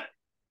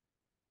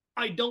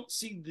 I don't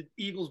see the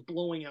Eagles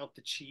blowing out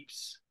the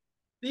Chiefs.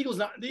 The Eagles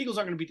aren't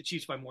going to beat the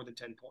Chiefs by more than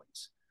 10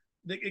 points.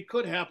 It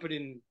could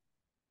happen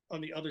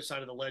on the other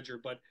side of the ledger,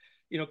 but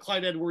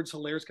Clyde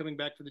Edwards-Hilaire's coming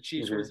back for the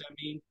Chiefs. Mm-hmm. What does that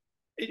mean?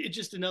 It's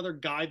just another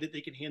guy that they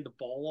can hand the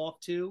ball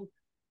off to.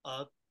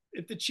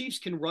 If the Chiefs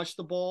can rush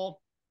the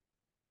ball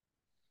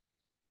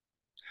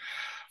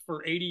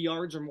for 80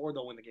 yards or more,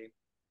 they'll win the game.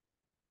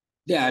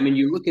 Yeah, I mean,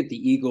 you look at the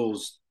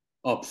Eagles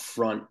up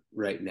front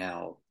right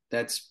now.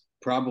 That's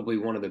probably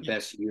one of the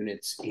best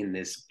units in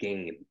this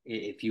game.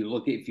 If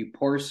you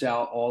parse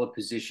out all the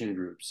position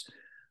groups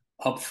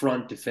up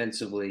front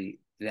defensively,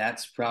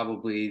 that's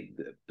probably,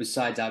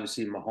 besides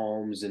obviously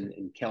Mahomes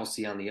and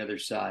Kelsey on the other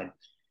side,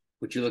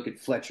 but you look at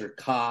Fletcher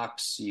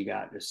Cox, you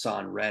got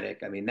Hassan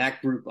Reddick. I mean,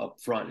 that group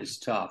up front is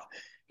tough.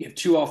 You have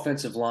 2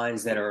 offensive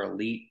lines that are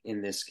elite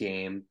in this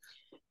game,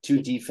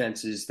 2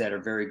 defenses that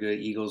are very good.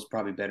 Eagles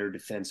probably better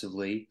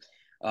defensively.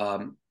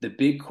 The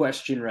big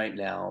question right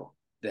now,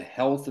 the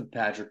health of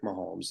Patrick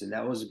Mahomes, and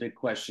that was a big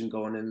question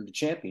going into the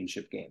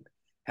championship game.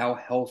 How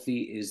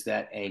healthy is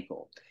that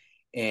ankle?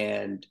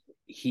 And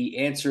he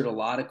answered a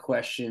lot of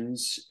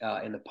questions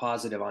in the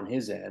positive on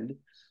his end.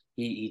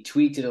 He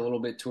tweaked it a little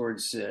bit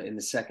towards in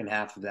the second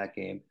half of that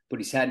game, but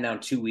he's had now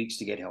 2 weeks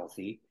to get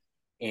healthy.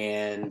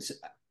 And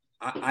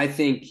I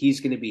think he's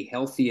going to be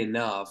healthy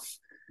enough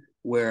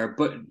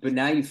but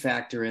now you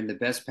factor in the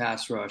best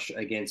pass rush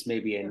against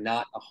maybe a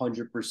not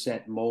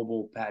 100%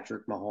 mobile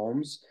Patrick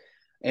Mahomes.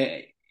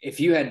 if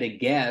you had to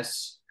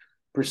guess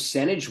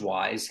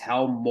percentage-wise,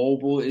 how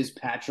mobile is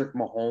Patrick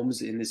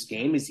Mahomes in this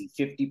game? Is he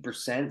 50%,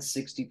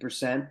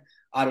 60%?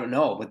 I don't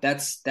know, but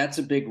that's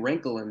a big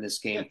wrinkle in this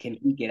game. Can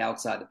he get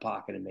outside the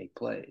pocket and make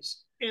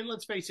plays? And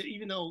let's face it,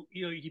 even though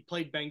he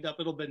played banged up,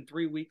 it'll have been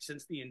 3 weeks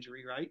since the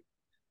injury, right?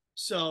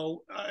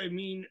 So I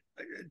mean,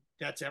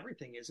 that's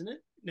everything, isn't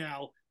it?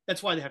 Now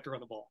that's why they have to run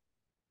the ball.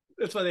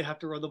 That's why they have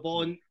to run the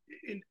ball. And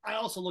I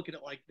also look at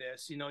it like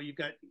this. You've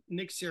got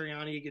Nick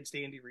Sirianni against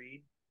Andy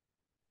Reid.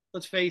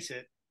 Let's face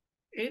it,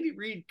 Andy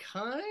Reid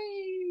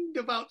kind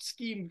of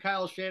out-schemed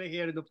Kyle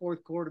Shanahan in the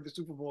fourth quarter of the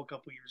Super Bowl a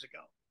couple years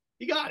ago.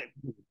 He got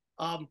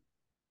him.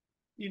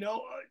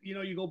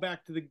 You go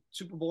back to the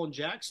Super Bowl in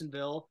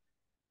Jacksonville.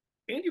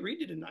 Andy Reid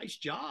did a nice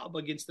job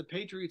against the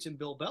Patriots and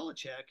Bill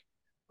Belichick.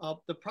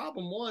 The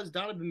problem was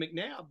Donovan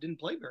McNabb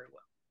didn't play very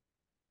well.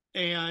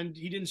 And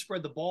he didn't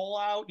spread the ball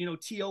out.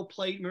 T.O.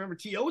 played. Remember,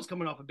 T.O. was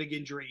coming off a big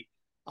injury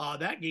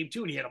that game,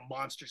 too, and he had a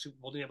monster Super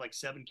Bowl. He had like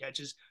 7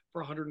 catches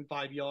for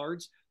 105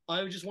 yards.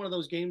 It was just one of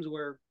those games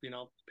where,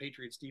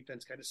 Patriots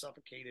defense kind of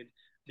suffocated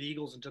the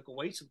Eagles and took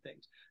away some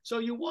things. So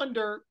you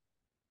wonder,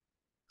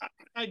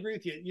 I agree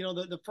with you,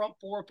 the front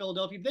four of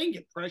Philadelphia, if they can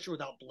get pressure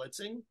without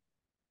blitzing,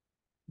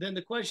 then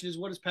the question is,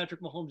 what does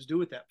Patrick Mahomes do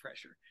with that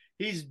pressure?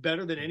 He's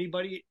better than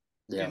anybody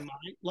in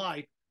my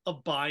life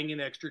of buying an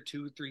extra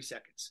 2-3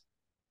 seconds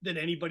than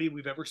anybody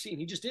we've ever seen.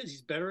 He just is.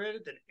 He's better at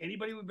it than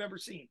anybody we've ever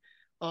seen.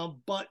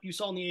 But you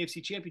saw in the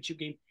AFC Championship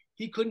game,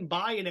 he couldn't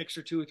buy an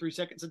extra 2 or 3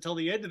 seconds until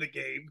the end of the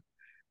game.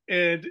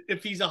 And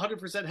if he's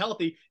 100%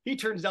 healthy, he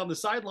turns down the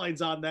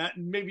sidelines on that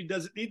and maybe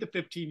doesn't need the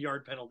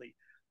 15-yard penalty.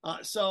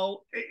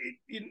 So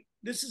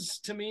this is,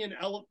 to me,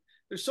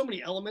 there's so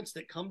many elements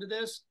that come to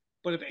this.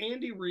 But if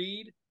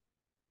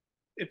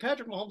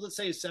Patrick Mahomes, let's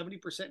say, is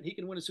 70%, and he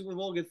can win a Super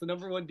Bowl against the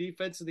number 1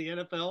 defense in the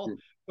NFL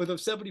with a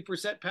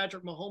 70%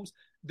 Patrick Mahomes,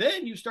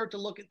 then you start to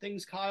look at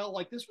things, Kyle,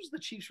 like this was the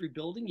Chiefs'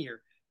 rebuilding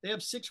year. They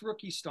have 6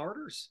 rookie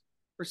starters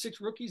or 6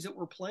 rookies that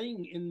were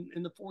playing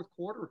in the fourth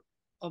quarter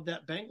of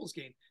that Bengals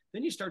game.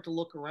 Then you start to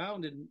look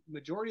around, and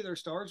majority of their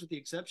stars, with the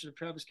exception of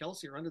Travis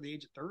Kelce, are under the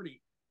age of 30.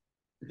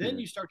 Then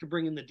you start to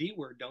bring in the D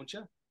word, don't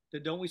you?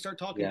 Don't we start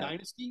talking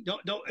dynasty?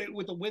 Don't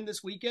with a win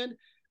this weekend?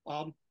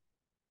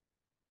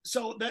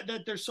 So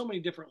that there's so many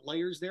different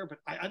layers there, but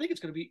I think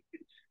it's going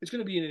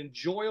to be an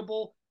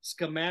enjoyable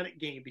schematic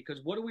game, because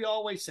what do we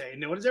always say?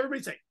 And what does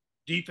everybody say?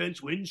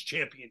 Defense wins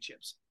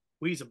championships.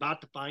 We's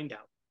about to find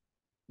out.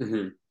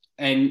 Mm-hmm.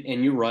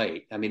 And you're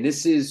right. I mean,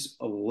 this is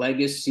a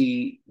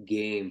legacy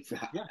game.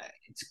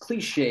 It's a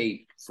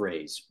cliche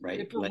phrase,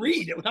 right? For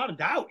Reid, without a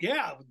doubt.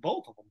 Yeah, with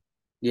both of them.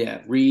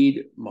 Yeah,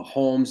 Reid,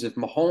 Mahomes. If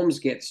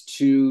Mahomes gets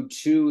two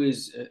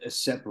is a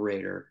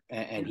separator,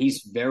 and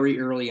he's very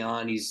early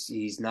on.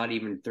 He's not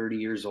even 30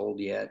 years old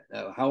yet.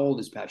 How old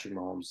is Patrick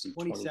Mahomes?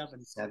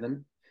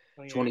 27.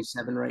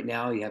 27 right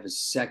now. You have a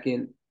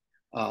second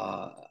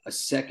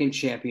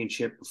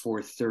championship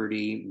before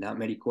 30. Not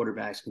many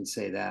quarterbacks can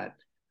say that.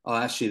 I'll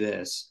ask you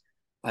this.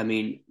 I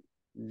mean,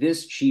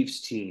 this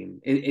Chiefs team,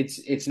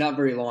 it's not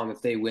very long.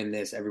 If they win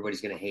this,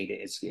 everybody's going to hate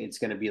it. It's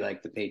going to be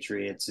like the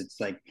Patriots.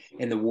 It's like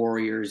in the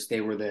Warriors,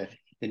 they were the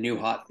new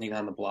hot thing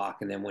on the block.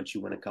 And then once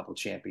you win a couple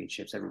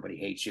championships, everybody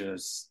hates you.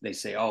 They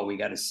say, oh, we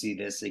got to see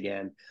this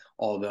again.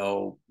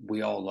 Although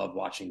we all love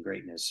watching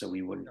greatness, so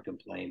we wouldn't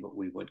complain, but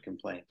we would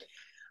complain.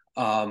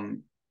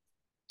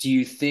 Do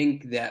you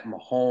think that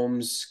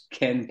Mahomes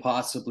can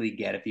possibly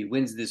get, if he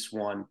wins this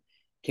one,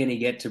 can he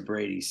get to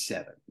Brady's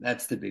 7?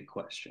 That's the big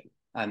question.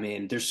 I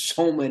mean, there's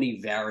so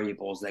many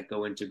variables that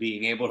go into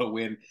being able to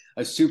win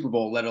a Super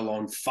Bowl, let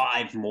alone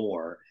 5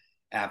 more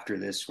after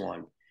this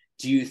one.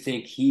 Do you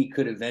think he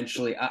could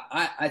eventually,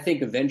 I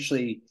think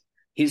eventually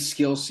his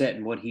skill set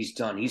and what he's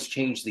done, he's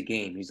changed the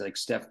game. He's like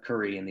Steph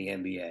Curry in the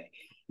NBA.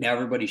 Now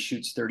everybody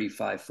shoots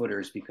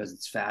 35-footers because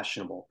it's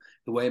fashionable.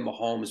 The way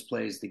Mahomes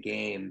plays the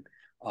game,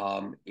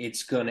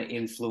 it's going to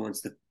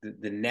influence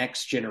the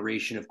next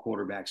generation of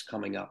quarterbacks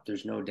coming up.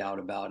 There's no doubt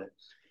about it.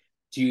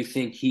 Do you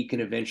think he can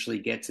eventually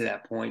get to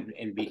that point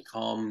and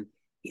become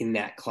in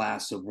that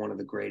class of one of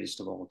the greatest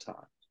of all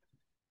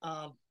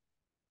time?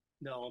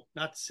 No,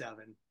 not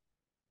 7.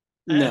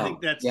 No. I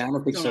think that's I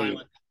don't think so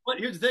either. But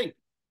here's the thing.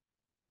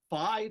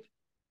 5.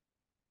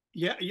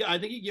 Yeah, I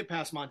think you get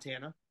past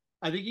Montana.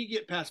 I think you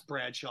get past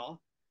Bradshaw,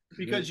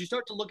 because you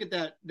start to look at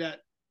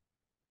that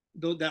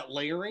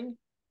layering,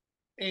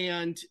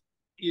 and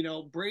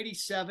Brady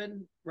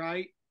 7,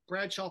 right?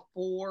 Bradshaw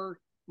 4,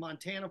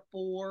 Montana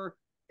 4,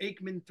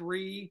 Aikman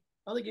 3.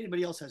 I don't think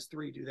anybody else has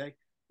 3, do they?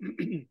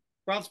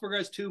 Roethlisberger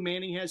has 2,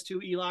 Manning has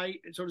 2, Eli,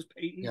 and so does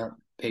Peyton. Yeah,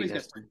 Peyton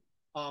has 3.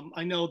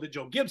 I know that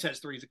Joe Gibbs has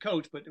 3 as a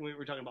coach, but we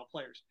were talking about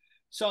players.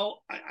 So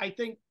I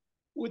think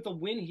with the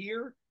win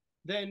here,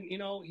 then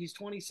he's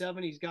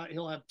 27.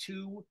 He'll have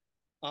 2.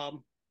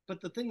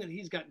 But the thing that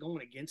he's got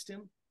going against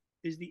him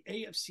is the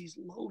AFC's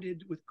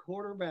loaded with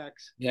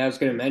quarterbacks. Yeah, I was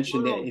going to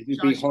mention that it would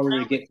be harder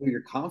to get through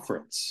your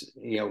conference,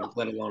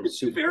 let alone a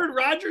Super Bowl. If Aaron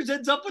Rodgers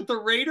ends up with the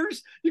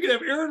Raiders, you could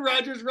have Aaron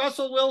Rodgers,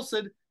 Russell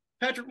Wilson,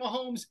 Patrick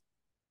Mahomes,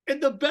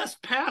 And the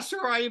best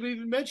passer I have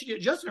even mentioned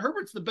yet, Justin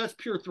Herbert's the best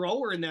pure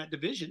thrower in that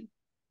division.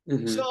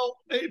 Mm-hmm. So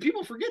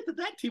people forget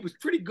that team was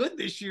pretty good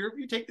this year. If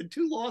you take the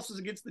 2 losses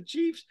against the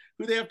Chiefs,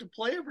 who they have to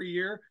play every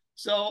year.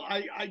 So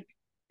I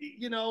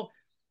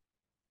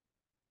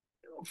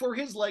for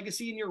his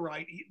legacy, and you're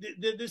right,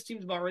 this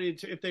team's about ready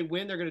to, if they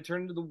win, they're going to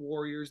turn into the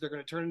Warriors. They're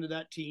going to turn into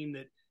that team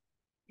that,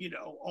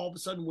 all of a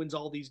sudden wins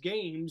all these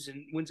games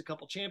and wins a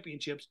couple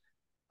championships.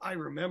 I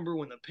remember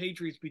when the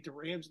Patriots beat the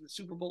Rams in the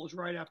Super Bowl. It was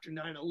right after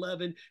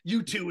 9/11.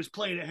 U2 was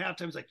playing at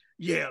halftime. It's like,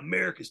 yeah,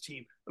 America's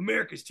team.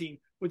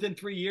 Within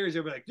 3 years,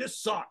 everybody like, this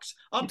sucks.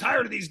 I'm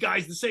tired of these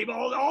guys the same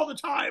all the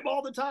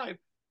time.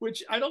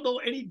 Which I don't know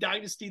any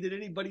dynasty that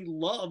anybody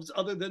loves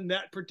other than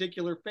that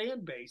particular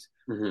fan base.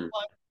 Mm-hmm.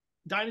 But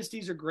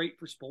dynasties are great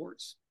for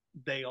sports.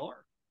 They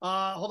are.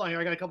 Hold on here.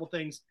 I got a couple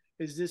things.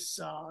 Is this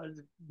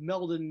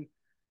Meldon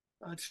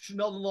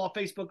Law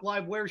Facebook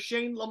Live? Where's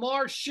Shane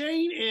Lamar?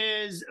 Shane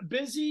is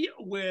busy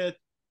with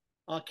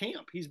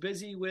camp. He's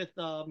busy with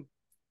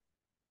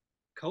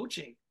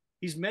coaching.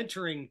 He's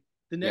mentoring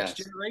the next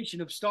generation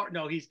of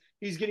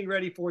he's getting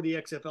ready for the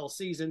XFL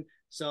season.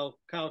 So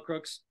Kyle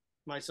Crooks,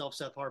 myself,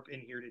 Seth Harp in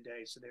here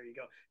today. So there you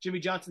go. Jimmy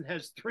Johnson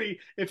has 3.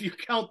 If you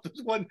count the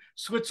one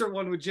Switzer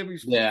one with Jimmy.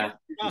 Yeah,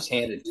 he's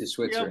handed to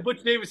Switzer. Yeah,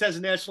 Butch Davis has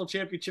a national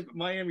championship at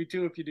Miami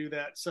too, if you do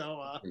that.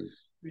 So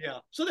yeah.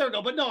 So there we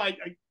go. But no,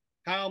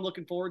 Kyle, I'm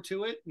looking forward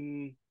to it.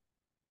 And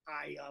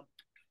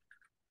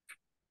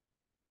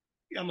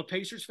I'm a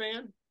Pacers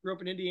fan. Grew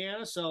up in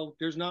Indiana, so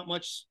there's not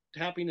much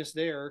happiness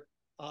there.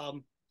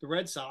 The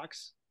Red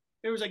Sox.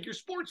 It was like your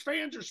sports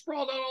fans are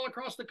sprawled out all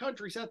across the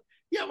country. Seth.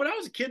 Yeah, when I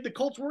was a kid, the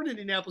Colts weren't in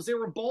Indianapolis. They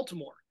were in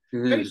Baltimore.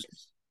 Mm-hmm.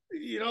 Pacers,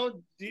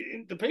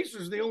 the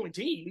Pacers are the only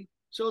team.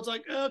 So it's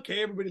like,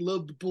 okay, everybody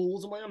loved the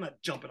Bulls. I'm like, I'm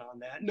not jumping on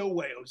that. No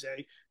way,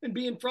 Jose. And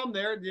being from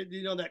there,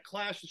 that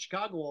clash with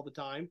Chicago all the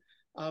time.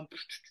 I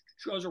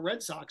was a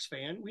Red Sox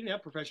fan. We didn't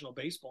have professional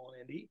baseball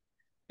in Indy.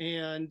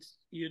 And,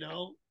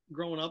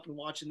 growing up and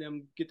watching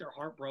them get their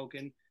heart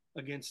broken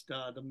against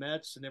the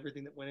Mets and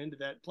everything that went into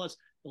that. Plus,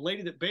 the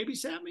lady that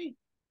babysat me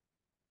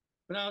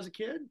when I was a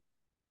kid,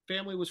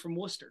 family was from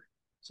Worcester.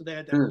 So they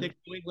had that thick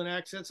New England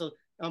accent. So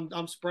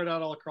I'm spread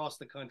out all across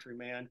the country,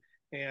 man.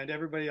 And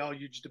everybody,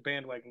 you're just a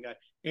bandwagon guy.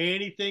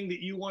 Anything that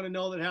you want to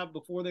know that happened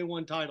before they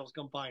won titles,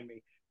 come find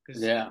me.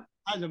 Because I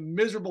was a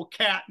miserable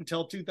cat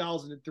until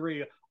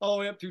 2003. All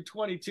the way up through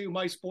 22,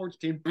 my sports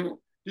team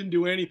didn't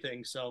do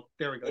anything. So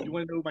there we go. You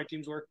want to know who my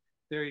teams were?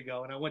 There you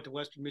go. And I went to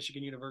Western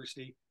Michigan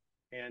University,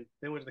 and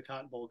they went to the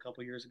Cotton Bowl a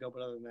couple of years ago.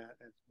 But other than that,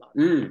 that's about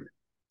it.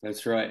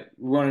 That's right.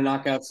 We want to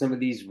knock out some of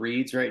these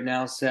reads right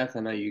now, Seth. I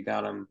know you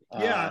got them.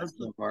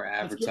 Some of our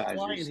advertisers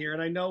let's get here,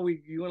 and I know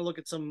you want to look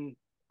at some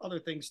other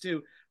things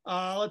too.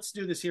 Let's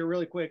do this here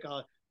really quick.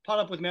 Pot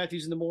Up with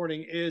Matthews in the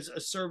Morning is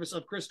a service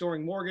of Chris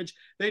Doring Mortgage.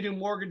 They do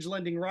mortgage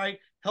lending right,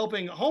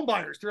 helping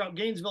homebuyers throughout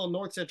Gainesville and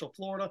North Central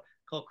Florida.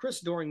 Call Chris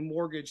Doring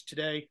Mortgage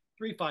today,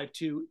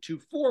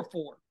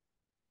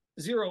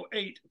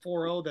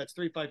 352-244-0840. That's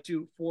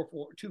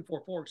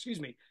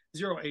 352-244,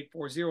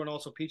 0840. And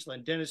also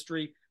Peachland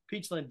Dentistry.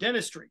 Peachland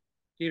Dentistry,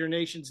 Gator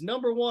Nation's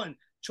 #1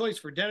 choice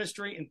for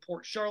dentistry in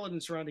Port Charlotte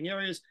and surrounding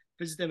areas.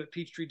 Visit them at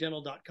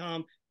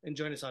peachtreedental.com and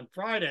join us on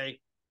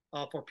Friday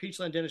for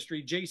Peachland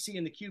Dentistry, JC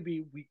and the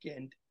QB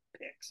weekend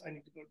picks. I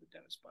need to go to the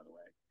dentist, by the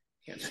way.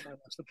 Can't see my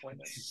last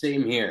appointment.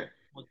 Same here.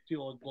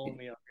 People are blowing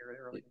me up here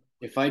early.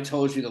 If I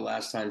told you the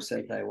last time,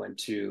 Seth, I went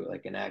to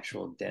like an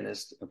actual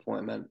dentist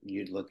appointment,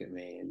 you'd look at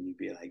me and you'd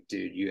be like,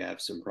 dude, you have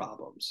some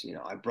problems.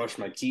 I brush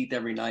my teeth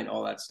every night,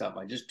 all that stuff.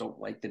 I just don't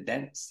like the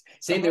dentist.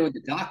 Same thing with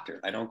the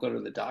doctor. I don't go to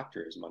the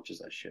doctor as much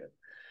as I should.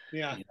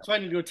 Yeah. So I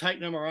need to go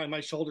tighten MRI.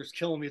 My shoulder's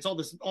killing me. It's all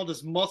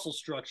this muscle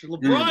structure.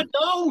 LeBron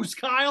knows,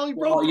 Kyle. He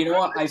broke. Well, you know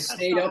what? I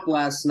stayed up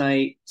last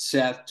night,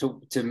 Seth, to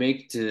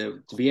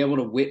be able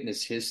to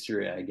witness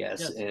history, I guess.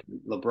 Yes. And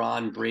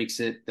LeBron breaks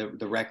the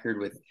record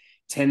with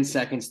 10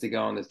 seconds to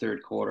go in the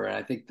third quarter. And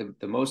I think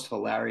the most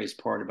hilarious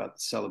part about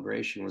the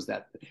celebration was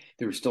that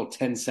there were still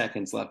 10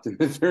 seconds left in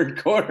the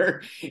third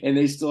quarter, and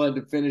they still had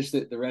to finish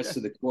the rest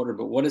of the quarter.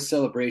 But what a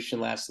celebration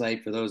last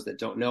night. For those that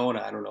don't know, and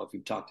I don't know if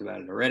you've talked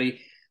about it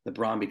already,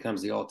 LeBron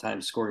becomes the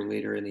all-time scoring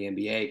leader in the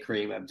NBA.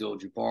 Kareem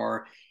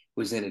Abdul-Jabbar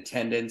was in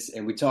attendance.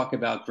 And we talk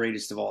about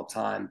greatest of all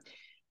time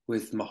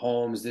with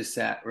Mahomes, this,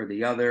 that, or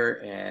the other.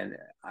 And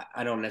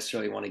I don't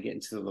necessarily want to get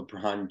into the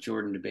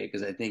LeBron-Jordan debate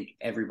because I think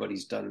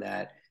everybody's done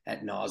that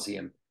ad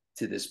nauseum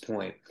to this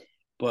point.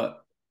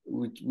 But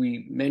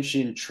we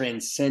mentioned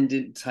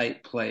transcendent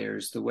type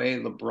players. The way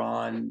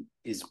LeBron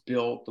is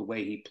built, the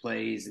way he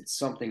plays, it's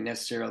something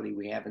necessarily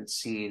we haven't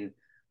seen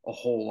a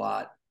whole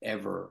lot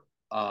ever.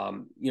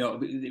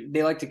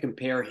 They like to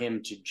compare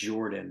him to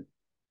Jordan,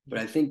 but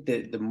I think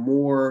that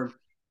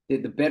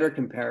the better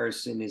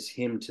comparison is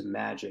him to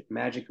Magic.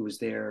 Magic, who was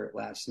there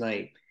last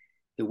night,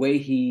 the way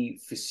he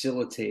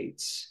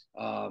facilitates,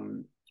 I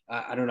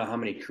don't know how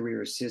many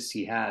career assists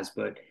he has,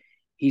 but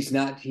he's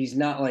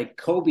not like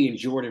Kobe and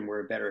Jordan were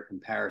a better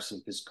comparison,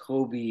 because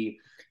Kobe,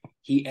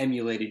 he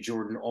emulated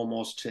Jordan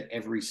almost to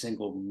every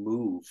single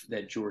move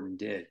that Jordan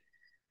did.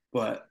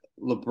 But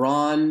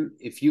LeBron,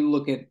 if you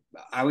look at,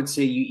 I would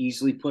say you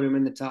easily put him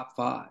in the top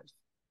 5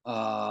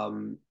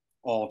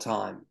 all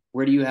time.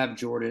 Where do you have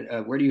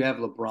Jordan? Where do you have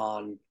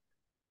LeBron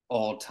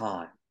all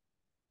time?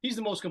 He's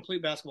the most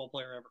complete basketball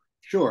player ever.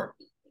 Sure.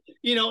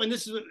 And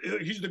this is,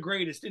 he's the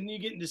greatest. And you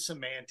get into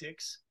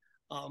semantics.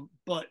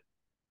 But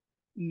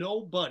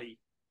nobody,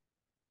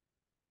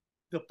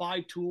 the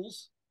 5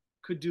 tools,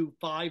 could do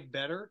 5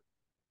 better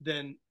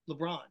than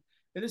LeBron.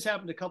 And this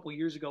happened a couple of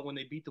years ago when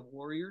they beat the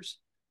Warriors.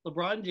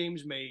 LeBron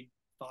James made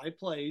 5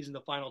 plays in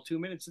the final 2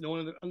 minutes that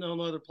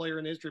no other player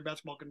in the history of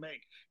basketball can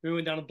make. He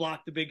went down and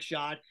blocked the big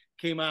shot,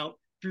 came out,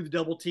 drew the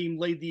double team,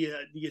 laid the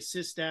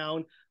assist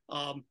down.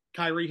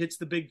 Kyrie hits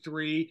the big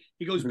 3.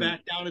 He goes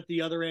back down at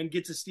the other end,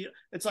 gets a steal.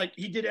 It's like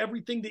he did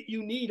everything that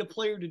you need a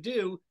player to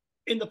do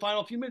in the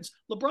final few minutes.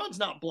 LeBron's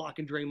not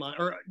blocking Draymond,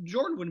 or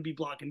Jordan wouldn't be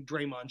blocking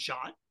Draymond's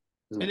shot.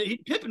 And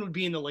Pippen would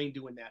be in the lane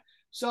doing that.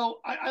 So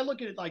I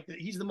look at it like that.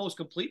 He's the most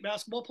complete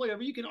basketball player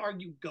ever. You can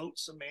argue GOAT,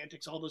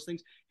 semantics, all those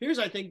things. Here's,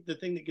 I think, the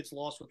thing that gets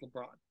lost with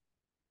LeBron.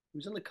 He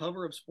was on the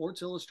cover of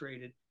Sports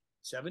Illustrated,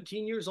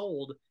 17 years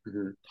old.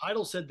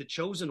 Title said The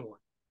Chosen One.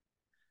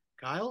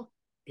 Kyle,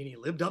 and he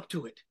lived up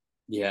to it.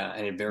 Yeah,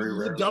 and it very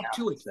rarely lived up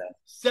to it.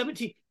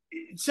 17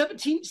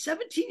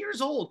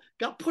 years old,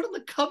 got put on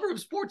the cover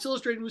of Sports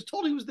Illustrated and was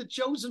told he was the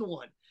chosen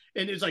one.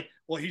 And it's like,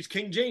 well, he's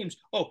King James.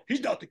 Oh, he's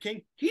not the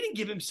king. He didn't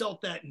give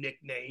himself that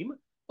nickname.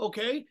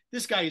 Okay,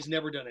 this guy has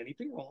never done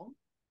anything wrong,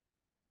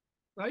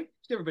 right?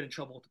 He's never been in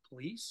trouble with the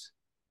police.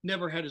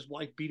 Never had his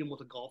wife beat him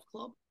with a golf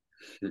club,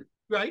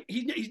 right?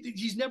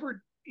 He's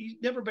never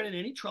been in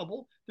any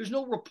trouble. There's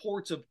no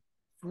reports of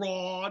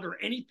fraud or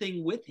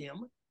anything with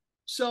him.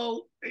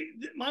 So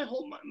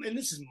and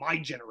this is my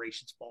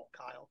generation's fault,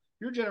 Kyle.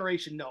 Your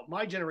generation, no,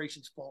 my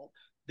generation's fault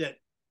that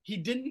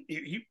we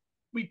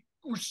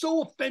were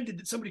so offended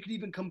that somebody could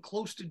even come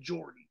close to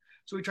Jordan.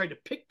 So we tried to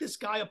pick this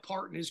guy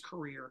apart in his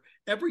career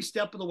every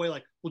step of the way.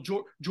 Like, well,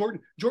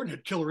 Jordan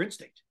had killer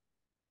instinct.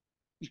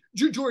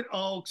 Jordan,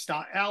 oh,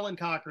 stop, Alan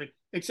Cochran,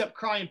 except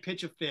cry and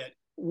pitch a fit,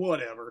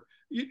 whatever.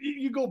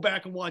 You go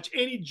back and watch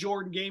any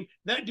Jordan game.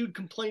 That dude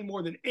complained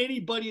more than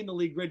anybody in the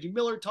league. Reggie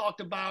Miller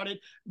talked about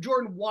it.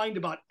 Jordan whined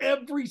about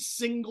every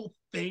single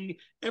thing,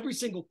 every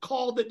single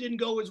call that didn't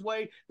go his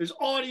way. There's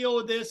audio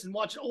of this, and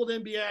watch old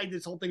NBA,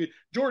 this whole thing.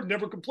 Jordan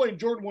never complained.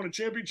 Jordan won a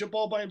championship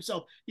all by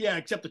himself. Yeah,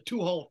 except the 2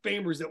 Hall of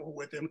Famers that were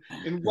with him,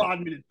 and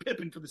Rodman and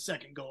Pippen for the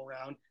second go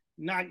around.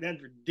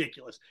 That's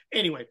ridiculous.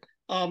 Anyway,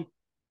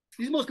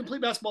 he's the most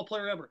complete basketball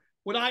player ever.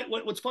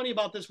 What's funny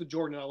about this with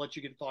Jordan, and I'll let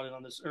you get thought in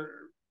on this, or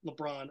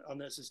LeBron on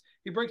this, is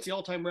he breaks the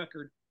all-time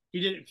record.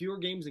 He did it in fewer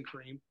games than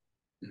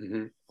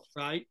Kareem,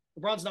 right?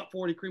 LeBron's not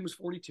 40. Kareem was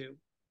 42.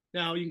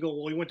 Now you can go,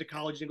 well, he went to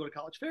college, didn't go to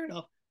college. Fair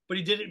enough, but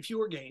he did it in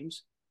fewer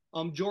games.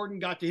 Jordan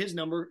got to his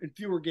number in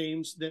fewer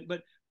games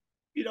but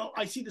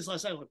I see this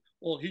last night. Like,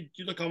 well, you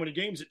look how many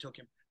games it took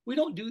him. We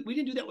didn't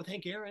do that with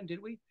Hank Aaron,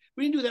 did we?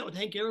 We didn't do that with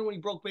Hank Aaron when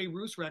he broke Babe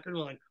Ruth's record.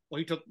 We're like,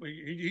 well,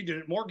 he did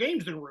it more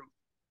games than Ruth.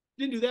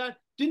 Didn't do that.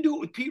 Didn't do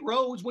it with Pete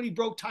Rose when he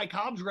broke Ty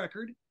Cobb's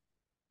record.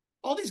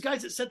 All these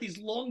guys that set these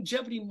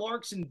longevity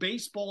marks in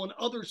baseball and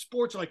other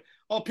sports are like,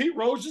 oh, Pete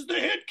Rose is the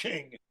hit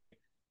king.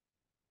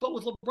 But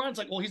with LeBron, it's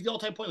like, well, he's the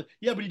all-time point.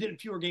 Yeah, but he did it in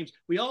fewer games.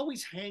 We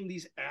always hang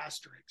these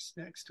asterisks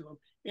next to him.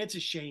 And it's a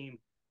shame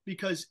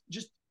because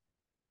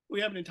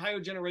we have an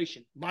entire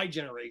generation, my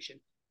generation,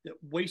 that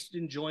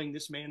wasted enjoying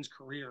this man's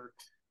career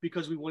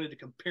because we wanted to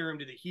compare him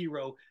to the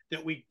hero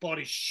that we bought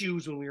his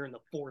shoes when we were in the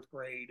 4th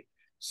grade.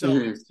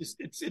 So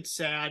it's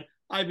sad.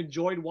 I've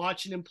enjoyed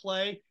watching him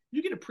play.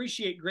 You can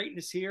appreciate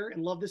greatness here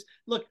and love this.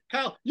 Look,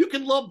 Kyle, you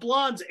can love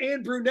blondes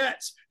and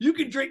brunettes. You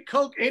can drink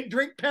Coke and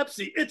drink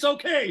Pepsi. It's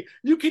okay.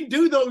 You can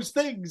do those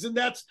things. And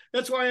that's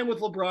where I am with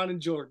LeBron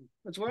and Jordan.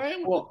 That's where I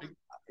am. Well,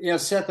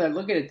 Seth, I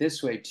look at it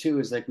this way too,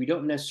 is like, we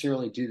don't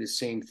necessarily do the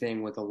same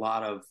thing with a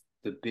lot of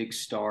the big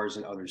stars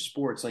in other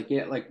sports. Like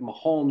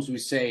Mahomes, we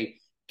say,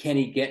 can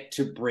he get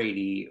to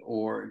Brady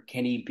or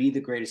can he be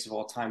the greatest of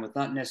all time with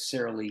not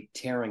necessarily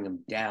tearing him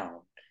down?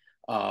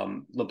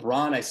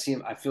 LeBron,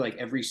 I feel like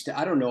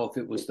I don't know if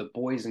it was the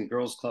Boys and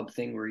Girls Club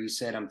thing where he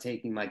said, I'm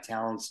taking my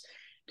talents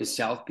to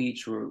South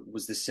Beach, where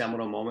was the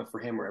seminal moment for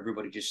him where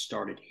everybody just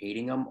started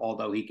hating him,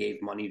 although he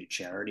gave money to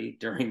charity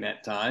during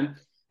that time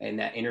and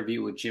that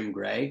interview with Jim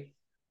Gray.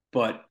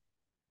 But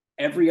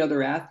every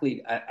other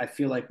athlete, I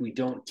feel like we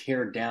don't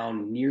tear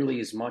down nearly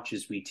as much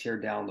as we tear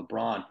down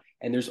LeBron.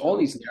 And there's all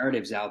these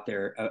narratives out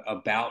there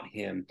about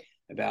him,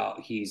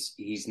 about he's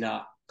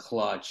not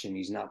clutch and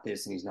he's not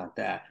this and he's not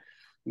that.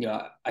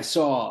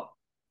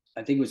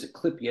 I think it was a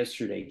clip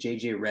yesterday.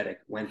 JJ Redick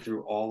went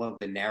through all of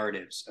the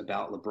narratives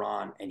about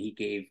LeBron and he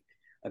gave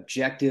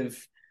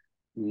objective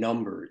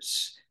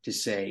numbers to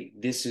say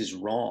this is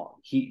wrong.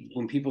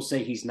 When people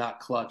say he's not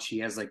clutch, he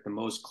has like the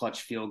most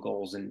clutch field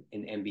goals in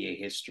NBA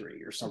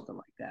history or something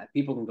like that.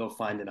 People can go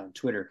find it on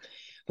Twitter.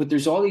 But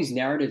there's all these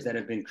narratives that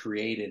have been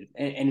created,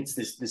 and it's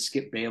the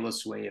Skip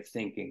Bayless way of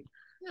thinking,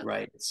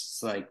 right? It's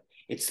like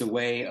it's the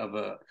way of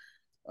a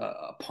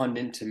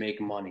pundit to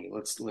make money.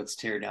 Let's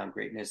tear down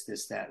greatness,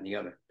 this, that, and the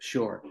other.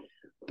 Sure,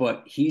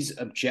 but he's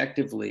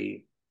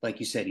objectively Like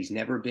you said, he's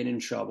never been in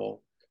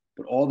trouble,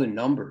 but all the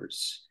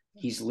numbers,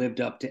 he's lived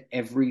up to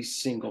every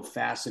single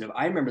facet of.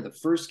 I remember the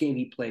first game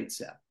he played,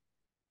 Seth,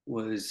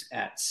 was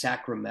at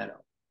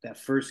Sacramento. That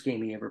first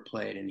game he ever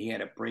played, and he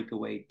had a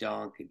breakaway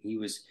dunk, and he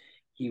was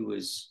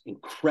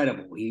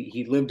incredible.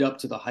 He lived up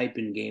to the hype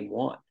in game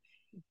one.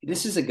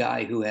 This is a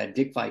guy who had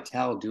Dick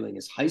Vitale doing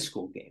his high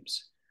school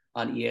games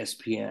on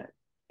ESPN.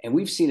 And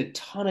we've seen a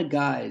ton of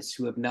guys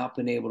who have not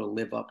been able to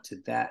live up to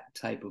that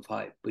type of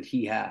hype, but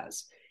he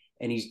has.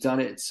 And he's done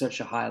it at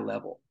such a high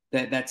level.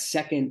 That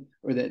second,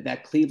 or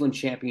that Cleveland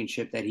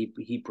championship that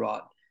he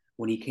brought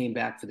when he came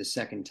back for the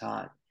second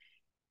time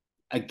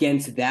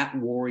against that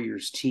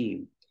Warriors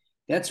team,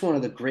 that's one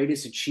of the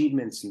greatest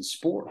achievements in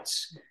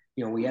sports.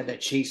 You know, we had that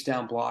chase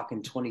down block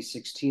in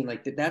 2016.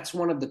 Like that's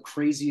one of the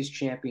craziest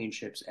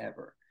championships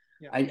ever.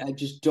 Yeah. I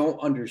just don't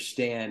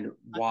understand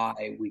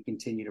why we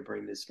continue to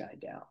bring this guy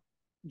down.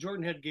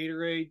 Jordan had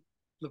Gatorade.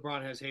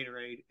 LeBron has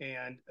Haterade.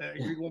 And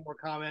read one more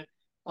comment.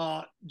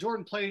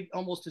 Jordan played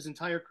almost his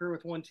entire career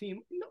with one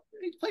team. No,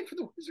 he played for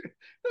the Wizards.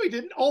 No, he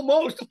didn't.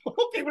 Almost.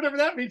 Okay, whatever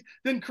that means.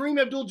 Then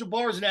Kareem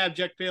Abdul-Jabbar is an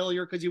abject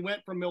failure because he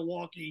went from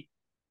Milwaukee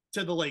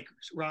to the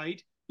Lakers, right?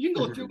 You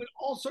can go through and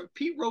also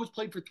Pete Rose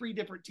played for 3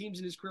 different teams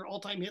in his career,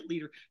 all-time hit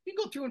leader. You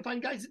can go through and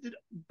find guys that did.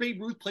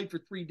 Babe Ruth played for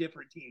 3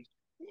 different teams.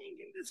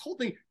 This whole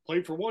thing,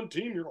 played for one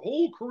team your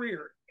whole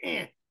career.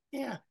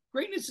 Yeah.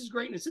 Greatness is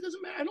greatness. It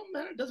doesn't matter.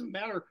 It doesn't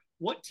matter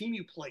what team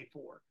you play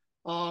for.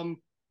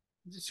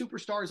 The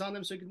superstars on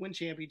them so you could win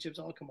championships.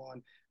 Oh, come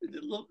on.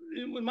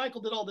 When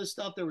Michael did all this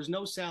stuff, there was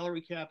no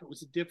salary cap. It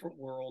was a different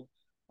world.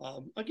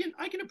 Again,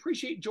 I can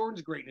appreciate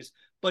Jordan's greatness,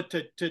 but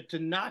to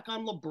knock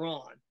on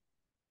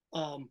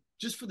LeBron,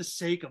 just for the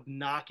sake of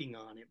knocking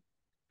on him,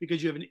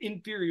 because you have an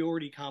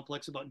inferiority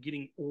complex about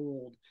getting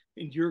old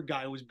and your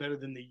guy was better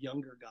than the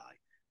younger guy.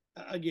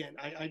 Again,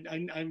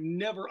 I've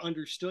never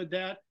understood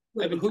that.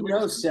 Who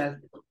knows, Seth?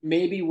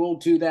 Maybe we'll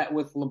do that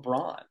with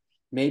LeBron.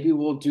 Maybe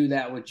we'll do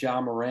that with Ja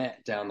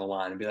Morant down the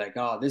line and be like,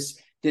 oh, this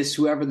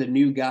whoever the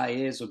new guy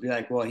is will be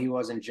like, well, he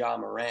wasn't Ja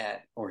Morant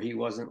or he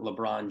wasn't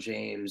LeBron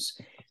James.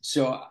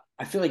 So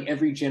I feel like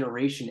every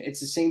generation, it's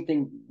the same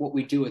thing what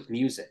we do with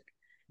music.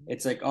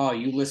 It's like, oh,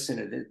 you listen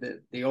to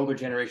the older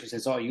generation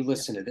says, oh, you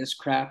listen to this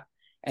crap.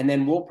 And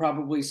then we'll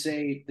probably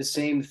say the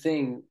same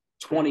thing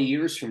 20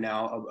 years from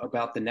now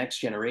about the next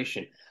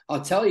generation.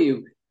 I'll tell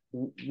you,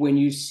 when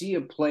you see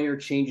a player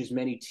change as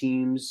many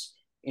teams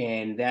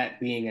and that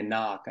being a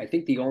knock, I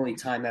think the only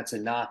time that's a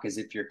knock is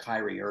if you're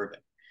Kyrie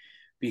Irving,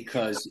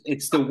 because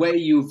it's the way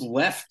you've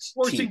left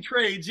forcing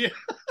trades. Yeah.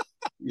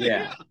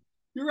 Yeah.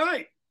 You're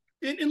right.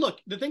 And look,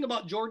 the thing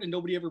about Jordan,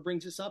 nobody ever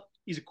brings this up.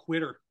 He's a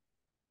quitter.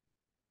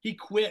 He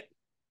quit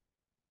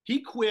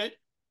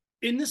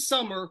in the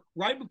summer,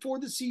 right before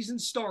the season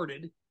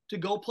started, to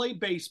go play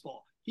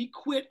baseball. He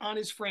quit on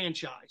his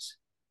franchise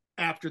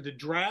after the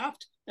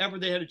draft. After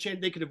they had a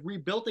chance, they could have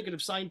rebuilt, they could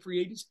have signed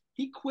free agents.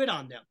 He quit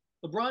on them.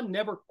 LeBron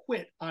never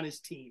quit on his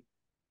team.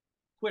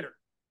 Quitter.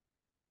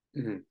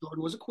 Mm-hmm.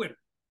 Jordan was a quitter.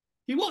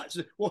 He was.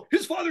 Well,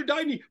 his father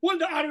died and he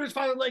wanted to honor his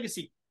father's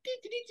legacy.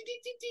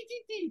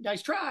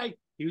 Nice try.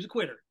 He was a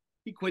quitter.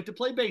 He quit to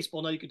play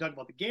baseball. Now you can talk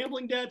about the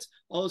gambling debts,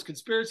 all those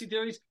conspiracy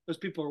theories. Those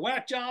people are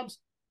whack jobs.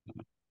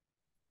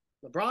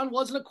 LeBron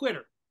wasn't a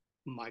quitter.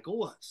 Michael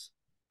was.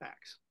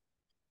 Facts.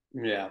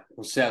 Yeah.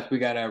 Well, Seth, we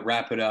got to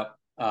wrap it up.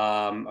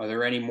 Are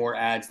there any more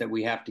ads that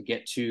we have to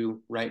get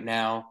to right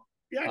now?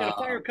 Yeah, I got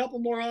to fire a couple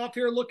more off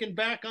here. Looking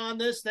back on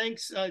this,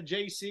 thanks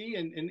JC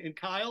and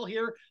Kyle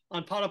here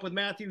on Pot Up with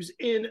Matthews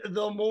in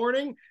the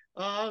morning.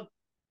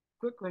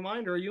 Quick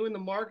reminder, are you in the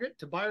market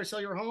to buy or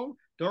sell your home?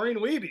 Doreen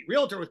Wiebe,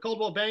 realtor with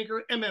Coldwell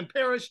Banker,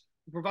 Parrish,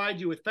 will provide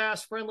you with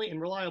fast, friendly, and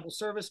reliable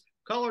service.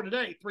 Call her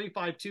today,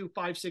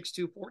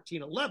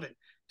 352-562-1411,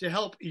 to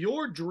help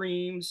your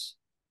dreams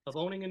of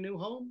owning a new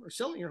home or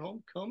selling your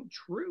home come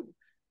true.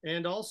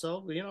 And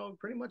also,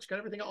 pretty much got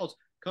everything else.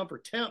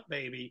 Comfort Temp,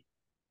 baby.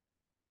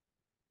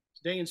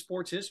 Today in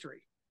sports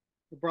history.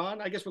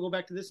 LeBron, I guess we'll go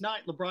back to this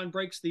night. LeBron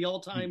breaks the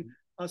all-time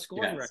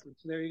scoring record.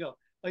 So there you go.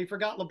 Oh, you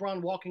forgot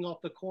LeBron walking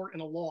off the court in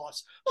a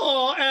loss.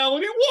 Oh,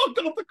 Alan, he walked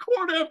off the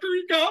court after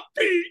he got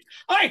beat.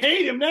 I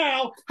hate him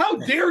now. How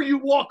dare you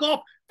walk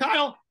off?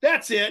 Kyle,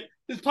 that's it.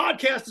 This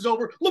podcast is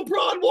over.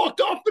 LeBron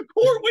walked off the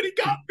court when he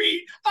got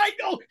beat. I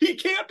know he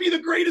can't be the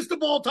greatest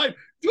of all time.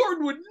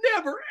 Jordan would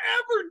never,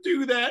 ever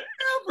do that,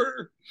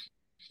 ever.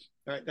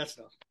 All right, that's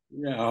enough.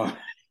 No.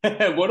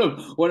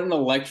 What an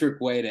electric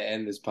way to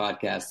end this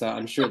podcast.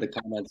 I'm sure the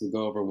comments will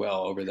go over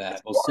well over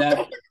that. Well,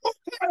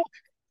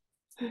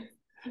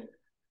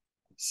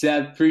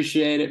 Seth,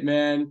 appreciate it,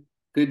 man.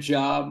 Good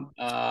job.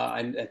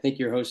 I think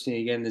you're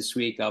hosting again this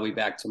week. I'll be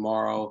back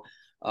tomorrow.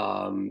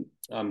 I'm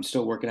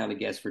still working on the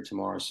guests for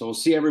tomorrow. So we'll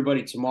see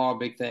everybody tomorrow.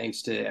 Big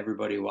thanks to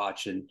everybody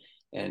watching.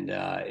 And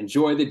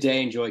enjoy the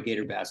day. Enjoy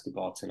Gator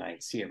basketball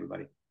tonight. See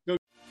everybody.